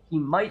 damage. He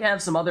might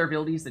have some other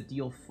abilities that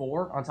deal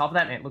 4 on top of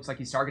that, and it looks like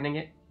he's targeting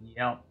it.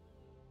 Yep.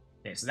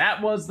 Okay, so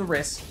that was the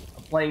risk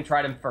of playing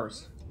Trident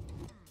first.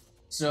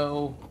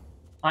 So,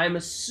 I'm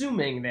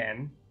assuming,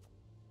 then,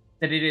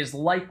 that it is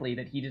likely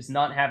that he does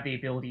not have the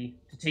ability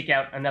to take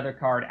out another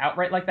card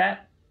outright like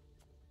that.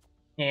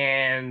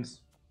 And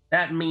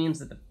that means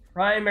that the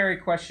primary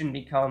question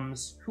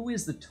becomes, who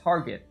is the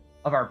target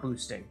of our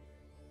boosting?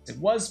 It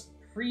was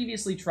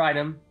previously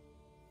Trident.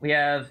 We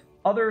have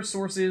other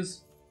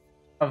sources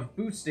of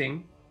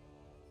boosting,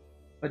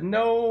 but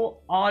no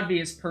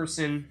obvious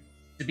person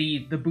to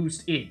be the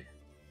boost-id.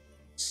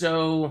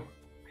 So,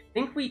 I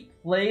think we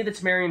play the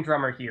Temerian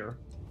Drummer here.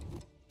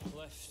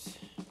 Left.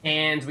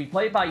 And we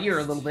play it by ear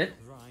a little bit.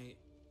 Right.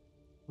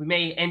 We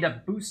may end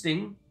up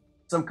boosting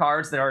some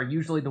cards that are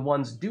usually the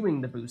ones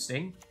doing the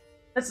boosting.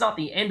 That's not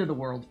the end of the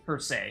world, per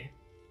se.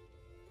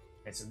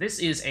 Okay, so this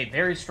is a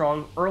very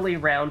strong early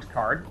round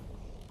card.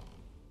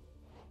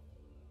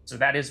 So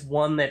that is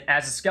one that,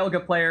 as a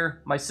Skellige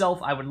player,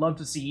 myself, I would love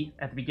to see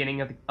at the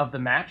beginning of the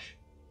match.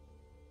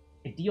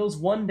 It deals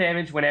 1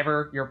 damage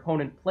whenever your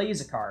opponent plays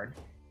a card.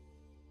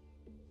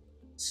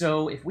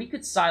 So if we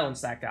could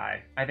silence that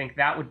guy, I think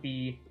that would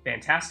be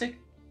fantastic.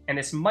 And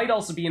this might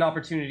also be an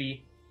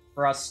opportunity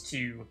for us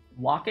to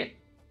lock it.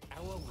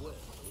 Our world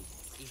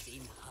is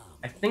in harm.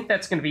 I think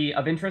that's going to be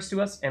of interest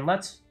to us. And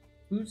let's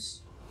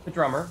boost the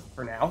drummer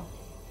for now.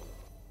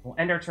 We'll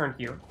end our turn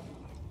here.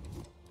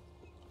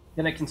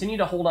 Gonna continue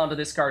to hold on to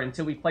this card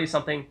until we play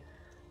something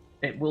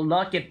that will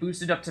not get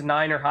boosted up to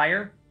 9 or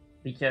higher,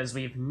 because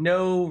we have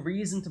no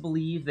reason to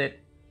believe that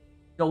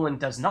Dolan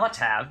does not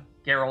have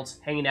Geralt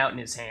hanging out in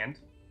his hand.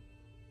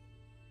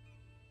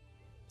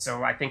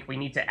 So I think we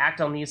need to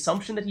act on the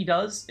assumption that he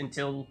does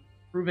until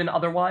proven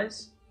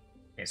otherwise.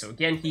 Okay, so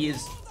again, he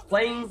is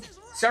playing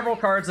several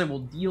cards that will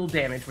deal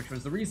damage, which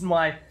was the reason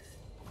why it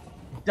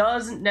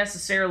doesn't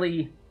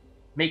necessarily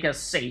make us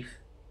safe,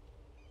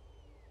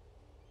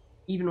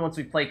 even once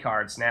we play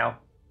cards. Now,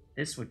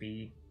 this would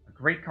be a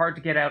great card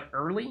to get out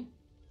early.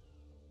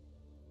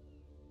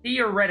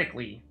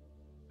 Theoretically,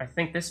 I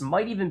think this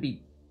might even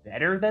be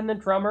better than the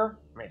Drummer.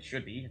 I mean, it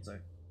should be. It's a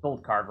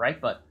gold card, right?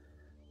 But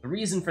the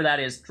reason for that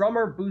is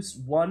Drummer boosts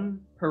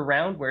 1 per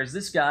round, whereas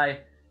this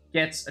guy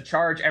gets a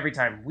charge every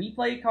time we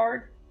play a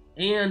card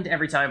and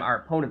every time our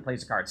opponent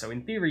plays a card. So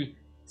in theory,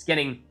 it's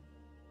getting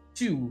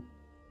 2,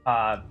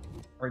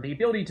 or the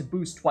ability to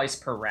boost twice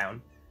per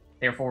round.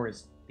 Therefore,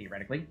 is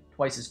theoretically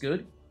twice as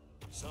good.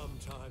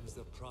 Sometimes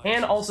the price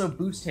And also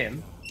boost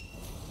him.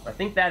 So I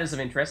think that is of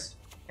interest.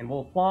 And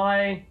we'll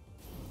apply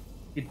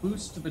the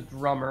boost to the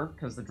Drummer,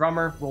 because the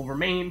Drummer will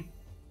remain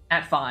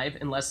at 5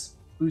 unless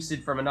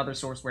boosted from another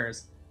source,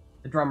 whereas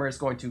the Drummer is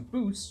going to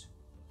boost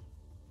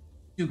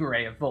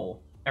Dugare of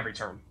Vol every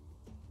turn.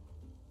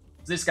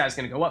 So this guy's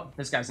going to go up.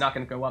 This guy's not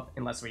going to go up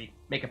unless we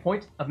make a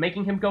point of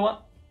making him go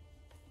up.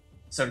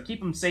 So to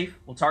keep him safe,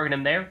 we'll target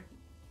him there.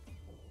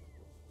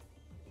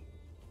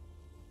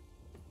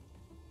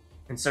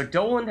 And so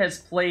Dolan has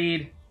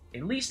played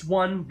at least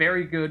 1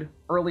 very good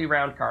early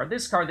round card.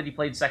 This card that he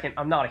played second,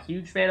 I'm not a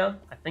huge fan of.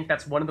 I think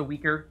that's one of the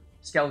weaker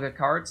Skellige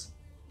cards.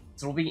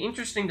 So it'll be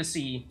interesting to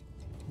see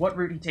what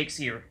route he takes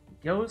here.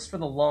 He goes for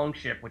the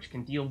Longship, which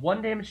can deal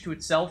 1 damage to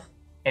itself,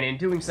 and in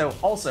doing so,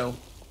 also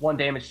 1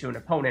 damage to an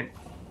opponent.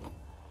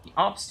 He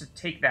opts to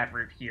take that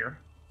route here.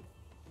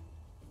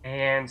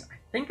 And I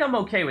think I'm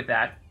okay with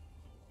that,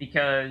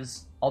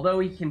 because although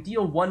he can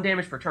deal 1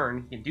 damage per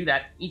turn, he can do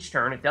that each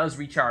turn. It does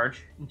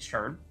recharge each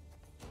turn.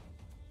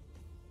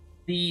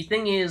 The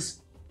thing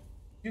is,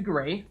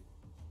 Dugare,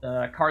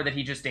 the card that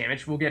he just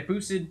damaged, will get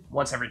boosted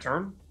once every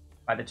turn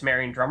by the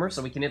Temerian Drummer,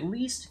 so we can at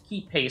least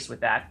keep pace with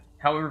that.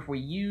 However, if we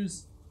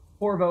use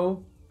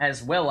Corvo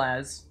as well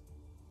as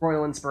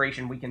Royal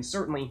Inspiration, we can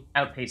certainly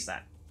outpace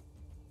that.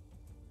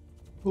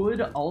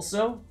 Could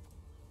also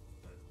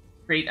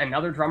create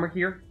another Drummer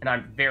here, and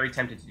I'm very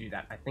tempted to do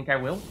that. I think I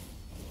will.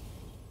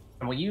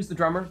 And we'll use the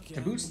Drummer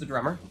to boost the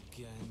Drummer.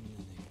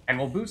 And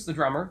we'll boost the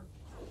Drummer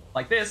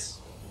like this.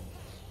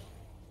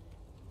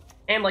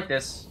 And like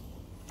this.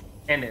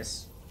 And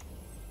this.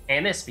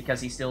 And this, because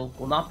he still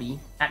will not be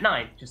at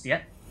 9 just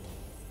yet.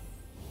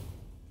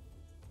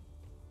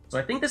 So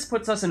I think this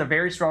puts us in a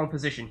very strong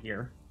position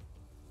here,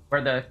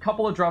 where the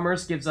couple of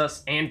Drummers gives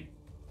us, and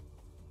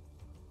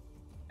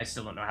I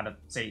still don't know how to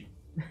say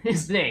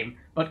his name,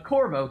 but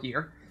Corvo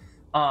here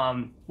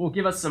will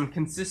give us some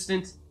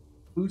consistent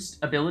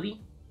boost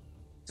ability.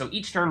 So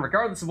each turn,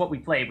 regardless of what we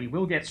play, we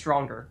will get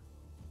stronger,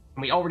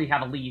 and we already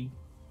have a lead.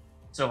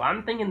 So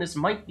I'm thinking this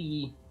might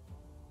be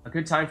a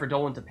good time for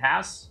Dolan to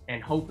pass,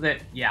 and hope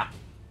that, yeah,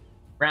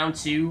 round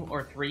 2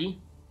 or 3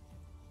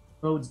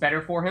 bodes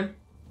better for him.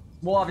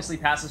 We'll obviously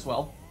pass as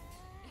well.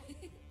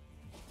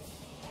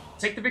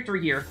 Take the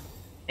victory here,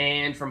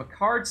 and from a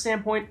card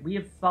standpoint, we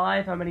have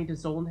 5. How many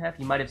does Dolan have?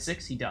 He might have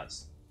 6. He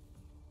does.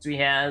 So he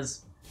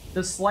has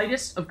the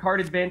slightest of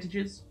card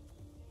advantages.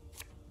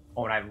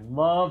 Oh, and I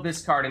love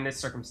this card in this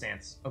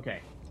circumstance. Okay.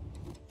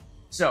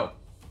 So,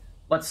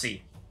 let's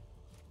see.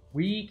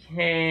 We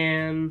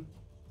can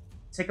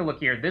take a look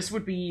here. This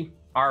would be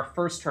our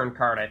first turn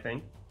card, I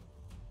think,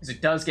 because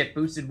it does get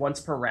boosted once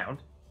per round.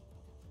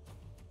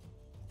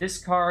 This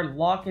card,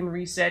 Lock and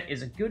Reset,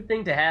 is a good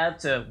thing to have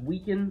to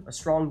weaken a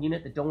strong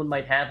unit that Dolan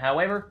might have.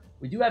 However,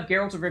 we do have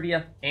Geralt of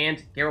Rivia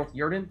and Geralt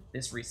Jurden.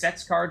 This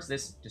resets cards.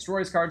 This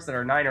destroys cards that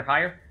are 9 or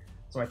higher.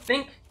 So I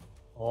think...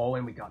 Oh,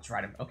 and we got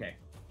Trident. Okay,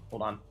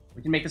 hold on.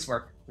 We can make this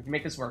work. We can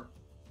make this work.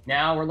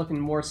 Now we're looking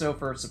more so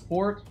for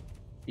support,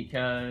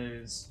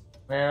 because,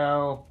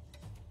 well,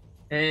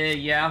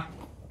 yeah.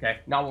 Okay,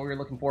 not what we were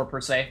looking for, per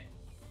se.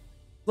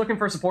 Looking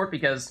for support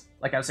because,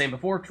 like I was saying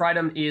before,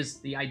 Trident is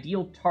the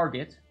ideal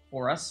target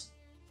for us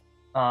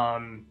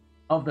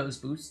of those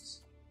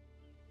boosts,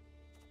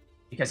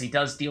 because he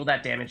does deal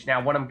that damage.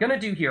 Now, what I'm going to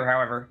do here,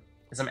 however,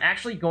 is I'm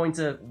actually going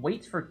to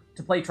wait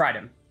to play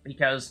Trident,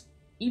 because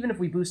even if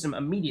we boost him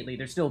immediately,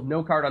 there's still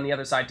no card on the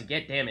other side to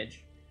get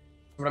damage.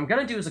 So what I'm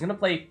going to do is I'm going to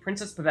play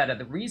Princess Pavetta.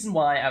 The reason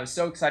why I was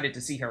so excited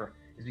to see her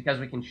is because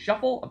we can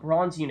shuffle a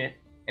bronze unit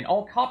and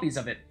all copies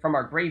of it from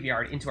our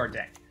graveyard into our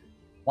deck.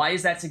 Why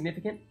is that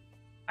significant?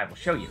 I will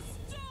show you.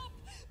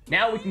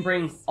 Now we can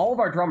bring all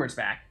of our drummers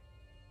back,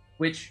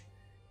 which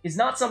is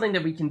not something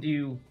that we can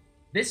do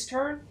this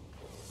turn,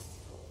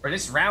 or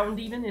this round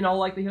even, in all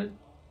likelihood.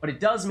 But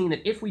it does mean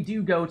that if we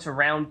do go to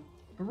round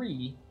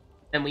 3,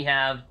 then we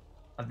have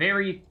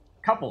a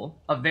couple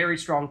of very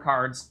strong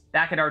cards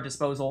back at our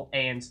disposal,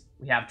 and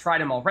we have tried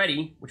them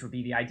already, which would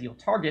be the ideal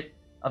target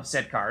of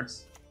said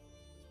cards.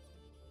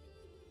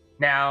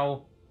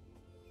 Now,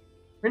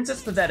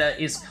 Princess Pavetta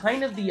is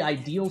kind of the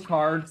ideal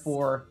card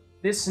for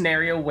this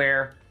scenario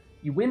where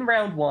you win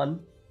round 1,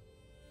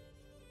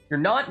 you're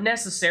not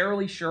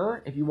necessarily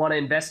sure if you want to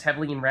invest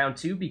heavily in round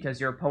 2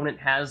 because your opponent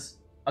has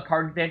a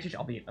card advantage,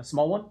 albeit a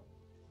small one.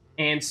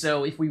 And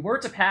so if we were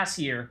to pass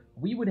here,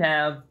 we would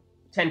have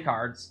 10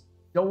 cards.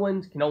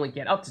 Dolan can only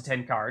get up to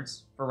 10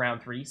 cards for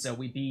round 3, so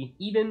we'd be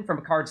even from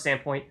a card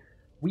standpoint.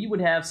 We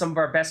would have some of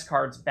our best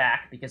cards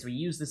back because we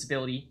use this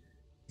ability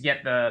to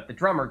get the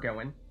drummer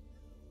going.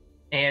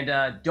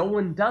 And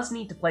Dolan does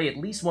need to play at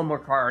least one more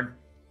card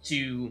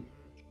to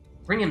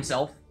bring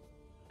himself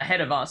ahead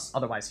of us,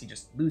 otherwise he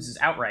just loses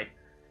outright.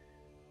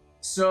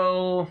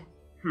 So,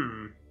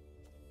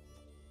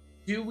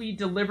 do we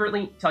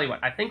deliberately... Tell you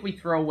what, I think we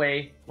throw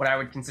away what I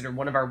would consider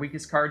one of our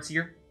weakest cards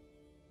here.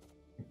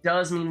 It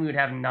does mean we would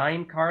have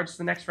 9 cards for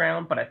the next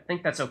round, but I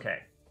think that's okay.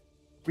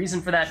 Reason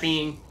for that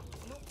being,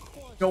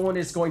 Dolan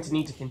is going to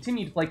need to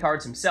continue to play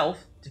cards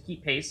himself to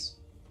keep pace.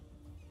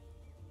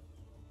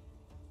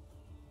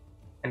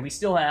 And we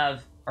still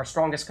have our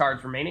strongest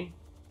cards remaining.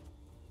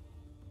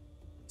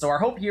 So our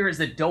hope here is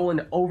that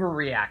Dolan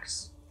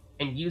overreacts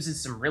and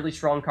uses some really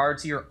strong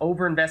cards here,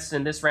 overinvests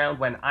in this round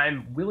when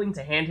I'm willing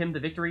to hand him the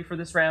victory for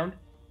this round.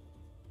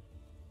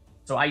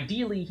 So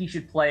ideally, he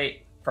should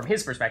play, from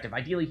his perspective,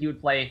 ideally he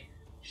would play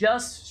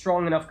just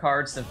strong enough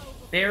cards to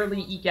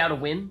barely eke out a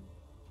win.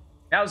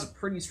 That was a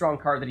pretty strong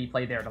card that he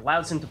played there. It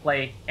allows him to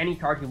play any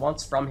card he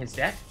wants from his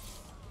deck.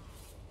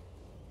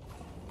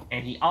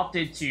 And he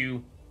opted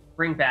to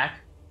bring back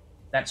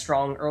that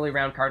strong early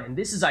round card, and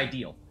this is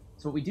ideal.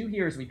 So what we do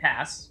here is we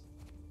pass.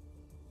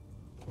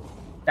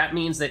 That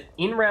means that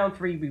in round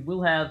 3, we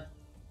will have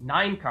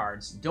 9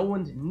 cards.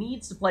 Dolan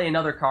needs to play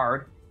another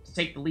card to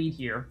take the lead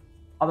here.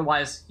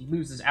 Otherwise, he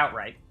loses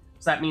outright.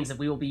 So that means that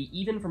we will be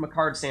even from a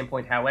card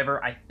standpoint.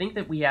 However, I think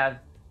that we have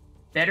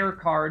better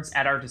cards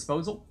at our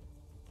disposal.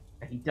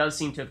 And he does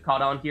seem to have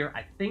caught on here,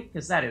 I think,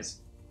 because that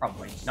is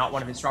probably not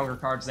one of his stronger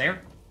cards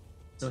there.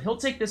 So he'll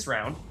take this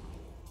round.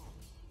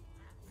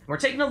 We're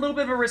taking a little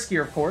bit of a risk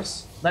here, of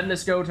course, letting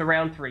this go to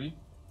round 3.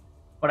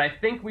 But I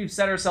think we've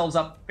set ourselves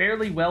up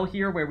fairly well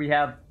here, where we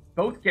have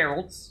both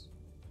Geralts.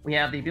 We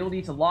have the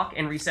ability to lock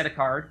and reset a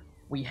card.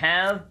 We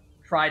have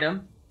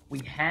Tridem. We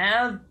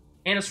have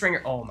Anna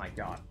Stringer. Oh my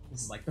god.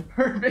 This is like the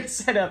perfect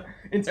setup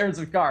in terms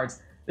of cards.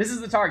 This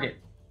is the target.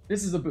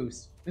 This is a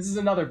boost. This is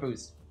another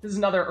boost. This is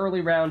another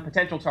early round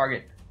potential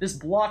target. This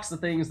blocks the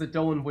things that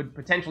Dolan would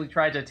potentially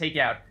try to take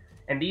out.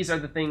 And these are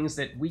the things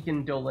that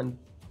weaken Dolan.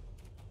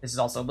 This is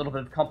also a little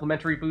bit of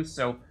complementary boost,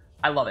 so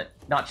I love it.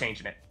 Not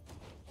changing it.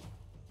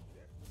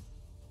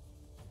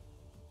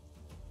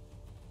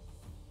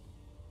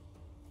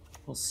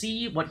 We'll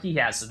see what he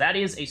has. So that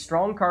is a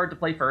strong card to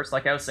play first,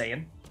 like I was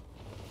saying.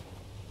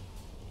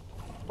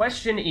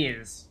 Question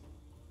is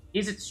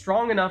it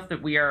strong enough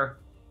that we are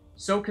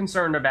so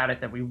concerned about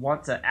it that we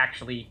want to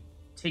actually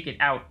take it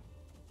out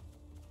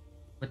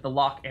with the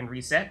lock and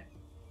reset?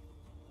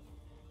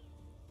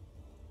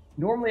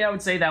 Normally, I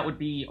would say that would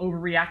be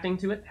overreacting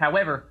to it.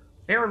 However,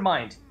 bear in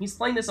mind, he's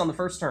playing this on the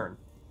first turn.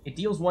 It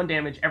deals 1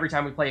 damage every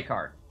time we play a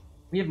card.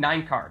 We have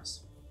 9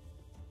 cards.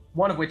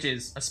 One of which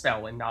is a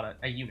spell and not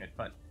a unit,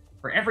 but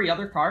for every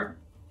other card,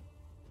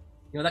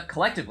 you know, that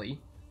collectively,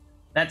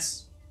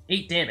 that's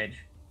 8 damage,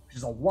 which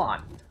is a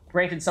lot.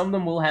 Granted, some of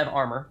them will have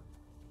armor.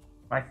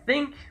 I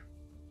think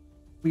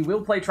we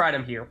will play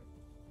Tridem here.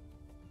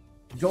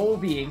 Goal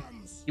being,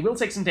 he will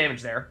take some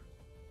damage there,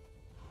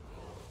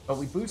 but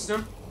we boost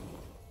him.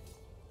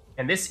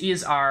 And this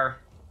is our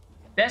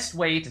best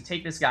way to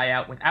take this guy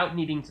out without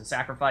needing to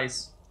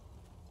sacrifice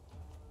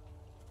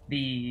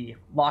the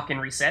lock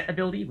and reset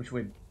ability, which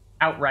would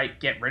outright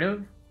get rid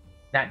of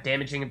that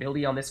damaging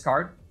ability on this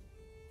card.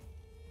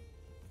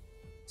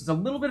 So it's a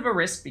little bit of a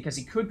risk because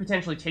he could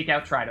potentially take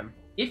out Tridem.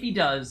 If he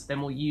does, then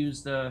we'll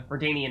use the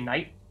Redanian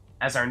Knight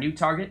as our new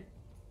target.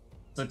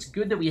 So it's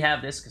good that we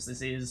have this because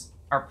this is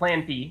our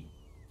plan B.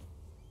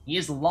 He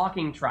is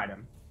locking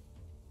Tridem,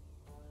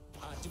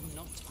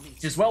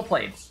 which is well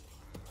played.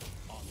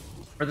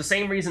 For the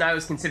same reason I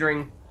was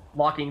considering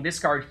locking this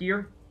card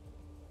here.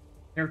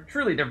 They're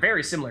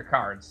very similar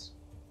cards.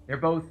 They're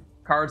both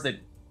cards that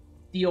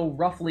deal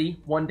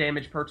roughly 1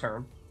 damage per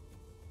turn.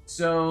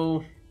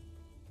 So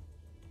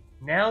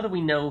now that we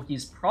know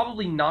he's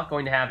probably not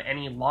going to have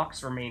any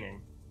locks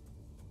remaining,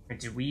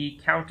 do we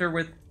counter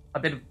with a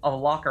bit of a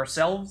lock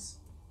ourselves?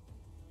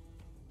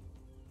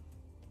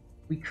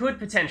 We could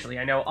potentially.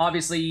 I know,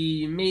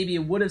 obviously, maybe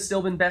it would have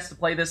still been best to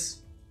play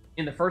this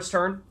in the first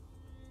turn,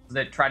 so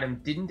that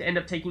Tridem didn't end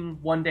up taking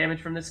 1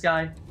 damage from this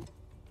guy.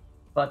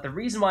 But the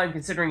reason why I'm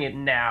considering it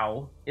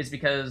now is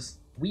because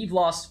we've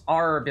lost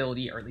our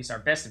ability, or at least our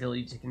best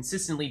ability, to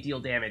consistently deal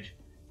damage.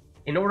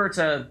 In order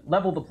to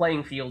level the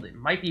playing field, it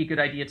might be a good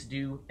idea to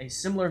do a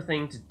similar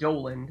thing to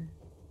Doland.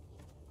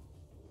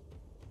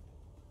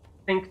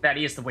 I think that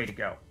is the way to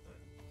go.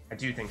 I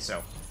do think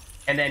so.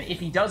 And then if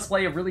he does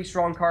play a really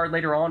strong card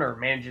later on, or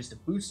manages to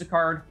boost a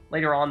card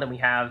later on, then we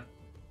have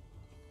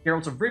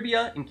Geralt of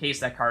Rivia, in case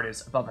that card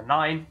is above a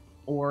 9,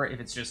 or if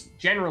it's just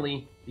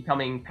generally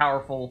becoming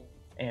powerful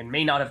and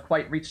may not have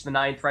quite reached the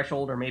 9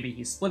 threshold, or maybe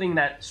he's splitting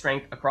that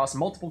strength across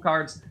multiple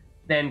cards,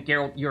 then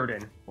Geralt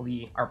Jurden will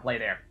be our play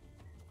there.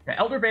 Now,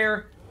 Elder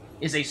Bear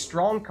is a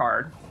strong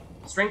card,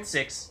 strength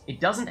 6. It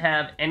doesn't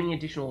have any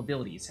additional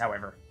abilities,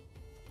 however.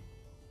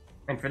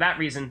 And for that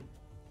reason,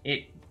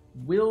 it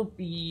will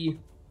be...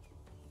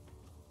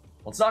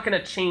 well, it's not going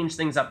to change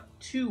things up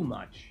too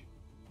much.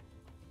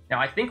 Now,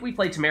 I think we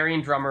play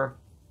Temerian Drummer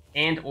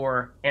and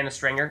or Anna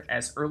Strenger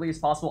as early as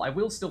possible. I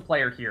will still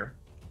play her here.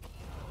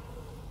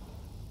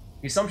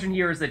 The assumption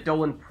here is that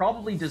Dolan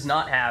probably does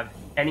not have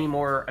any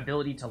more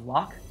ability to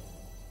lock,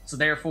 so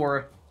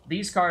therefore,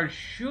 these cards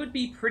should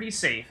be pretty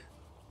safe,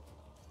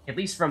 at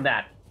least from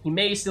that. He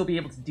may still be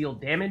able to deal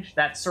damage.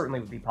 That certainly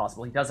would be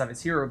possible. He does have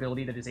his hero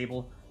ability that is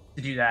able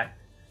to do that,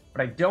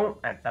 but I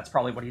don't... that's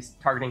probably what he's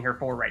targeting her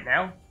for right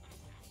now.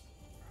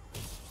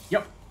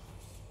 Yep.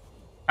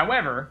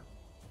 However,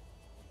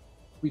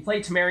 we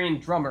play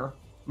Temerian Drummer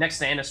next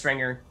to Anna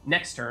Strenger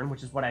next turn,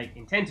 which is what I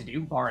intend to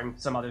do, barring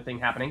some other thing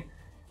happening.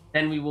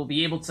 Then we will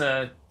be able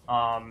to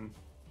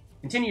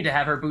continue to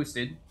have her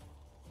boosted,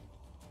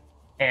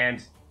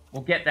 and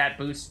we'll get that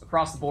boost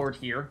across the board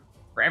here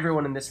for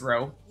everyone in this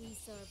row.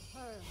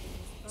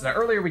 So the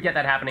earlier we get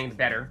that happening, the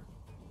better.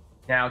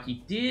 Now,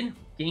 he did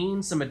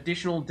gain some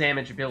additional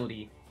damage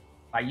ability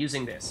by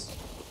using this.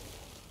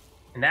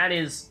 And that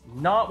is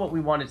not what we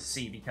wanted to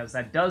see, because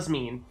that does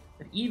mean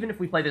that even if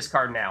we play this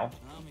card now,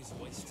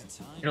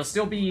 it'll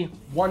still be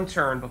one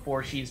turn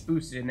before she's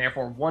boosted, and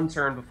therefore one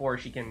turn before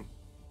she can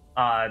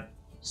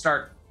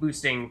start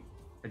boosting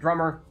the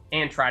Drummer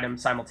and Tridem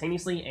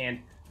simultaneously. And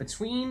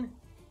between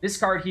this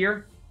card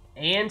here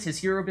and his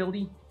hero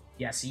ability,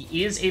 yes,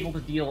 he is able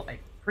to deal a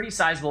pretty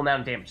sizable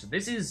amount of damage. So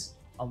this is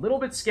a little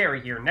bit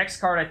scary here. Next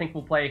card I think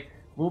we'll play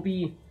will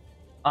be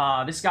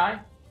this guy,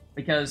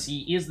 because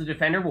he is the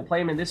defender. We'll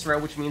play him in this row,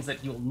 which means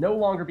that you'll no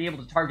longer be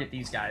able to target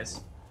these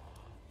guys.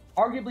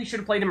 Arguably should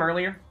have played him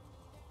earlier.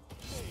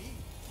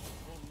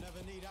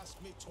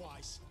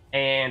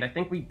 And I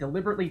think we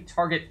deliberately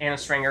target Anna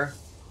Strenger,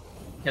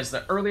 because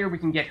the earlier we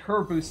can get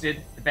her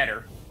boosted, the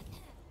better.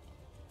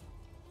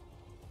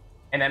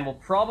 And then we'll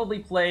probably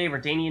play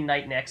Redanian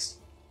Knight next.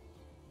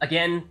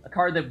 Again, a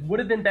card that would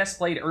have been best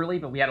played early,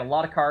 but we had a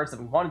lot of cards that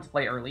we wanted to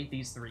play early,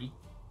 these three.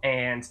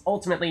 And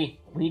ultimately,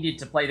 we needed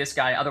to play this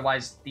guy,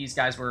 otherwise these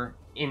guys were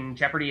in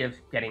jeopardy of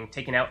getting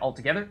taken out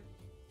altogether.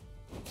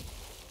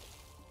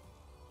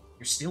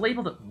 You're still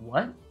able to...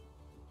 what?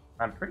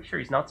 I'm pretty sure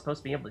he's not supposed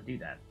to be able to do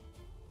that.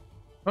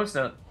 Supposed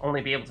to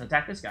only be able to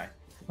attack this guy.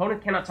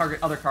 Opponent cannot target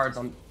other cards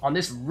on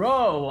this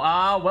row.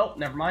 Well,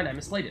 never mind, I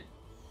misplayed it.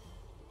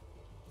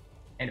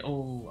 And,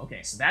 oh,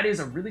 okay, so that is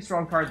a really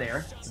strong card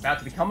there. It's about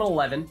to become an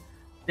 11.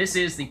 This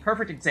is the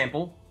perfect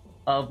example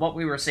of what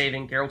we were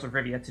saving Geralt of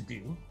Rivia to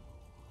do.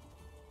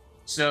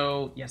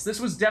 So, yes,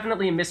 this was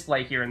definitely a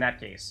misplay here in that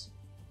case.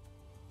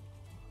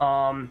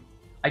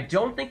 I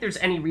don't think there's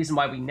any reason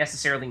why we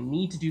necessarily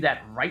need to do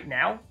that right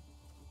now.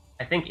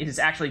 I think it is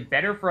actually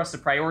better for us to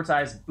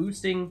prioritize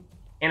boosting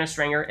Anna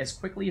Strenger as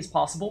quickly as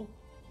possible.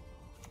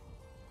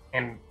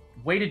 And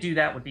the way to do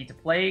that would be to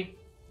play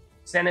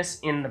Stennis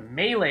in the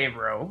melee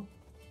row,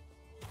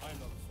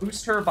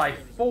 boost her by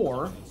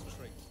 4,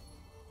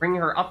 bring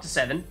her up to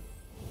 7,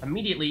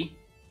 immediately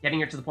getting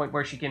her to the point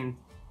where she can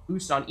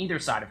boost on either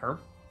side of her.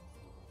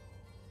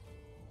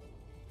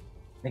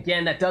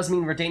 Again, that does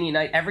mean Redanian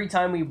Knight, every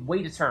time we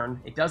wait a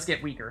turn, it does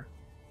get weaker.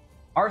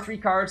 Our 3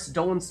 cards,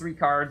 Dolan's 3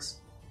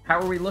 cards. How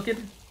are we looking?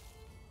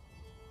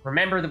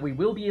 Remember that we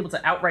will be able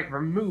to outright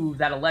remove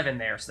that 11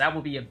 there, so that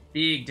will be a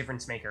big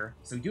difference maker.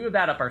 So we do have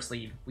that up our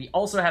sleeve. We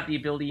also have the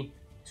ability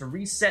to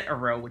reset a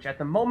row, which at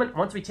the moment,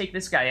 once we take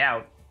this guy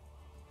out,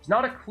 there's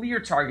not a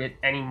clear target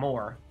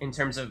anymore in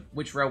terms of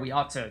which row we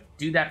ought to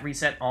do that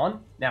reset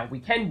on. Now, we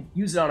can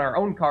use it on our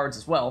own cards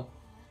as well,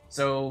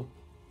 so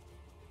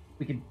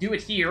we could do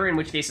it here, in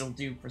which case it'll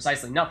do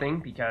precisely nothing,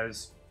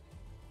 because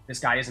this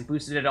guy isn't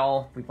boosted at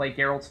all. If we play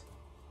Geralt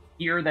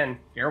here, then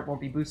Geralt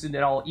won't be boosted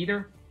at all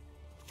either.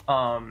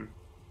 So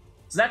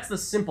that's the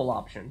simple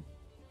option.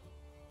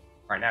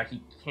 Alright, now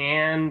he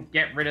can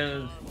get rid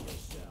of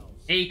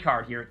a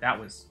card here. That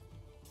was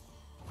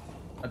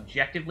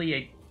objectively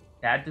a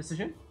bad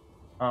decision.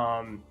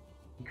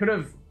 He could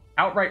have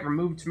outright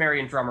removed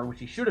Temerian Drummer, which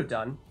he should have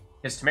done,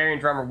 because Temerian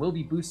Drummer will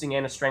be boosting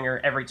Anna Strenger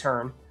every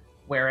turn,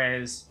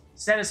 whereas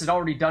Stennis had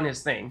already done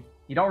his thing.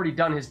 He'd already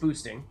done his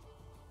boosting,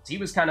 so he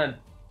was kind of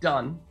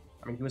done.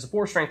 I mean, he was a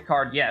 4-strength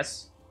card,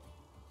 yes.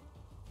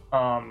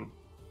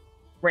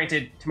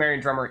 Granted,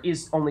 Temerian Drummer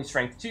is only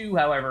strength 2,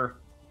 however,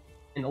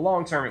 in the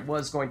long term, it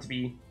was going to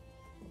be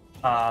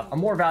a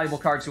more valuable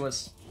card to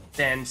us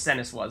than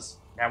Stennis was.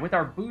 Now, with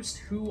our boost,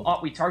 who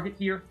ought we target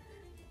here?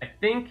 I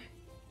think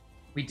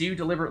we do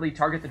deliberately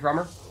target the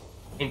drummer.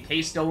 In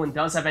case Dolan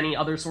does have any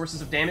other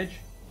sources of damage,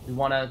 we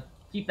want to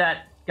keep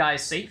that guy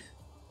safe.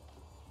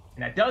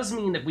 And that does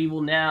mean that we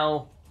will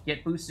now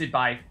get boosted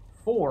by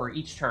 4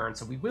 each turn,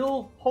 so we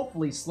will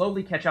hopefully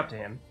slowly catch up to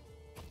him.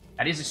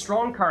 That is a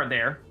strong card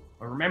there,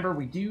 but remember,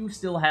 we do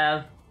still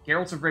have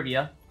Geralt of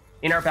Rivia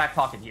in our back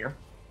pocket here.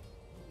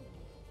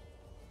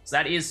 So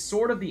that is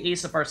sort of the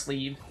ace up our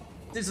sleeve.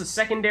 This is a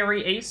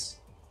secondary ace,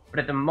 but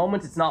at the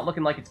moment it's not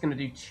looking like it's going to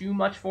do too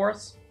much for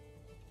us.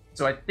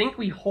 So I think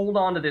we hold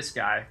on to this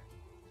guy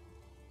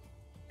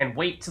and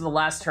wait to the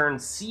last turn,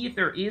 see if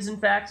there is, in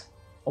fact,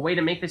 a way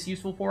to make this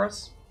useful for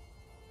us.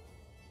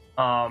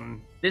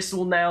 This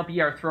will now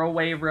be our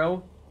throwaway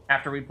row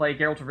after we play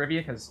Geralt of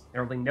Rivia, because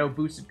there will be no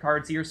boosted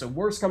cards here, so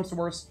worst comes to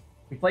worst,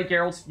 we play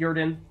Geralt,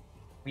 Jurden,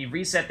 we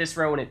reset this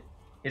row, and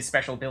his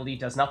special ability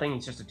does nothing.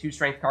 He's just a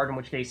 2-strength card, in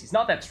which case he's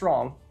not that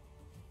strong.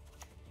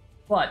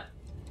 But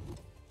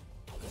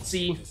let's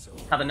see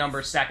how the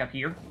numbers stack up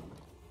here.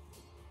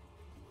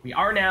 We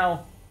are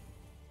now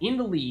in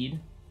the lead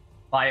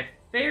by a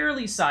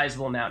fairly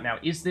sizable amount. Now,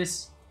 is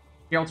this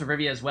Geralt of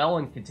Rivia as well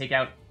and can take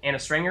out Anna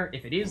Strenger?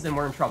 If it is, then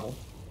we're in trouble.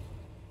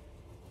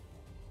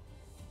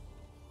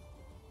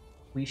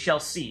 We shall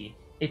see.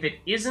 If it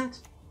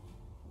isn't,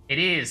 it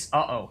is.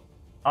 Uh-oh.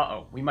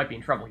 Uh-oh. We might be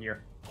in trouble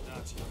here.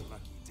 Not your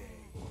lucky day.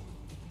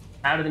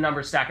 How do the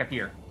numbers stack up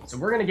here? So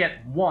we're going to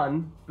get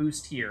 1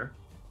 boost here.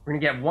 We're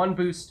going to get 1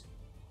 boost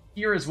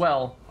here as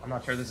well. I'm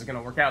not sure this is going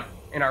to work out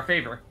in our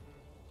favor.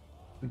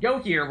 We go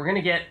here, we're going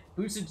to get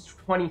boosted to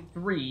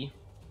 23.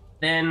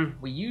 Then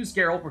we use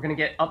Geralt, we're going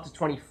to get up to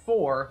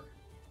 24.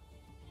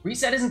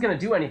 Reset isn't going to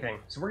do anything.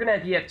 So we're going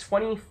to be at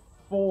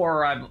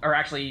 24, or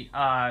actually,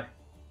 we'll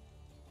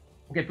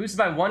get boosted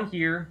by 1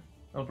 here.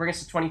 It'll bring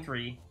us to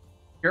 23.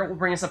 Geralt will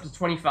bring us up to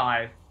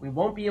 25. We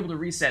won't be able to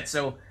reset,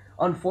 so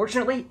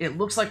unfortunately, it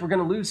looks like we're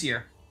going to lose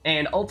here.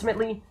 And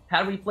ultimately,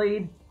 had we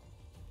played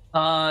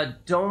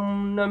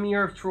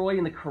Domnamir of Troy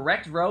in the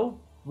correct row,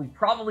 we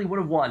probably would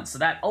have won. So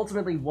that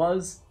ultimately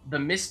was the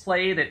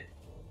misplay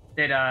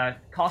that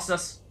cost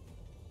us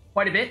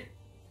quite a bit.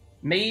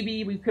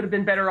 Maybe we could have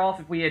been better off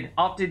if we had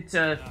opted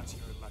to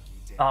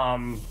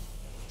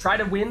try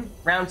to win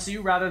round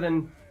 2 rather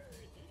than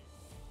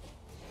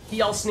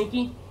be all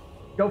sneaky,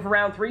 go for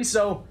round 3.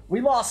 So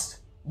we lost.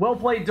 Well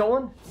played,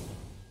 Dolan.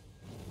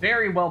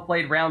 Very well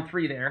played round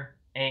 3 there.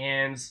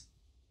 And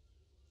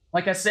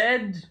like I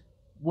said,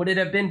 would it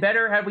have been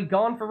better had we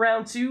gone for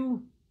round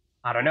 2?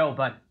 I don't know,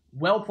 but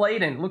well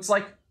played, and looks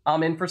like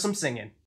I'm in for some singing.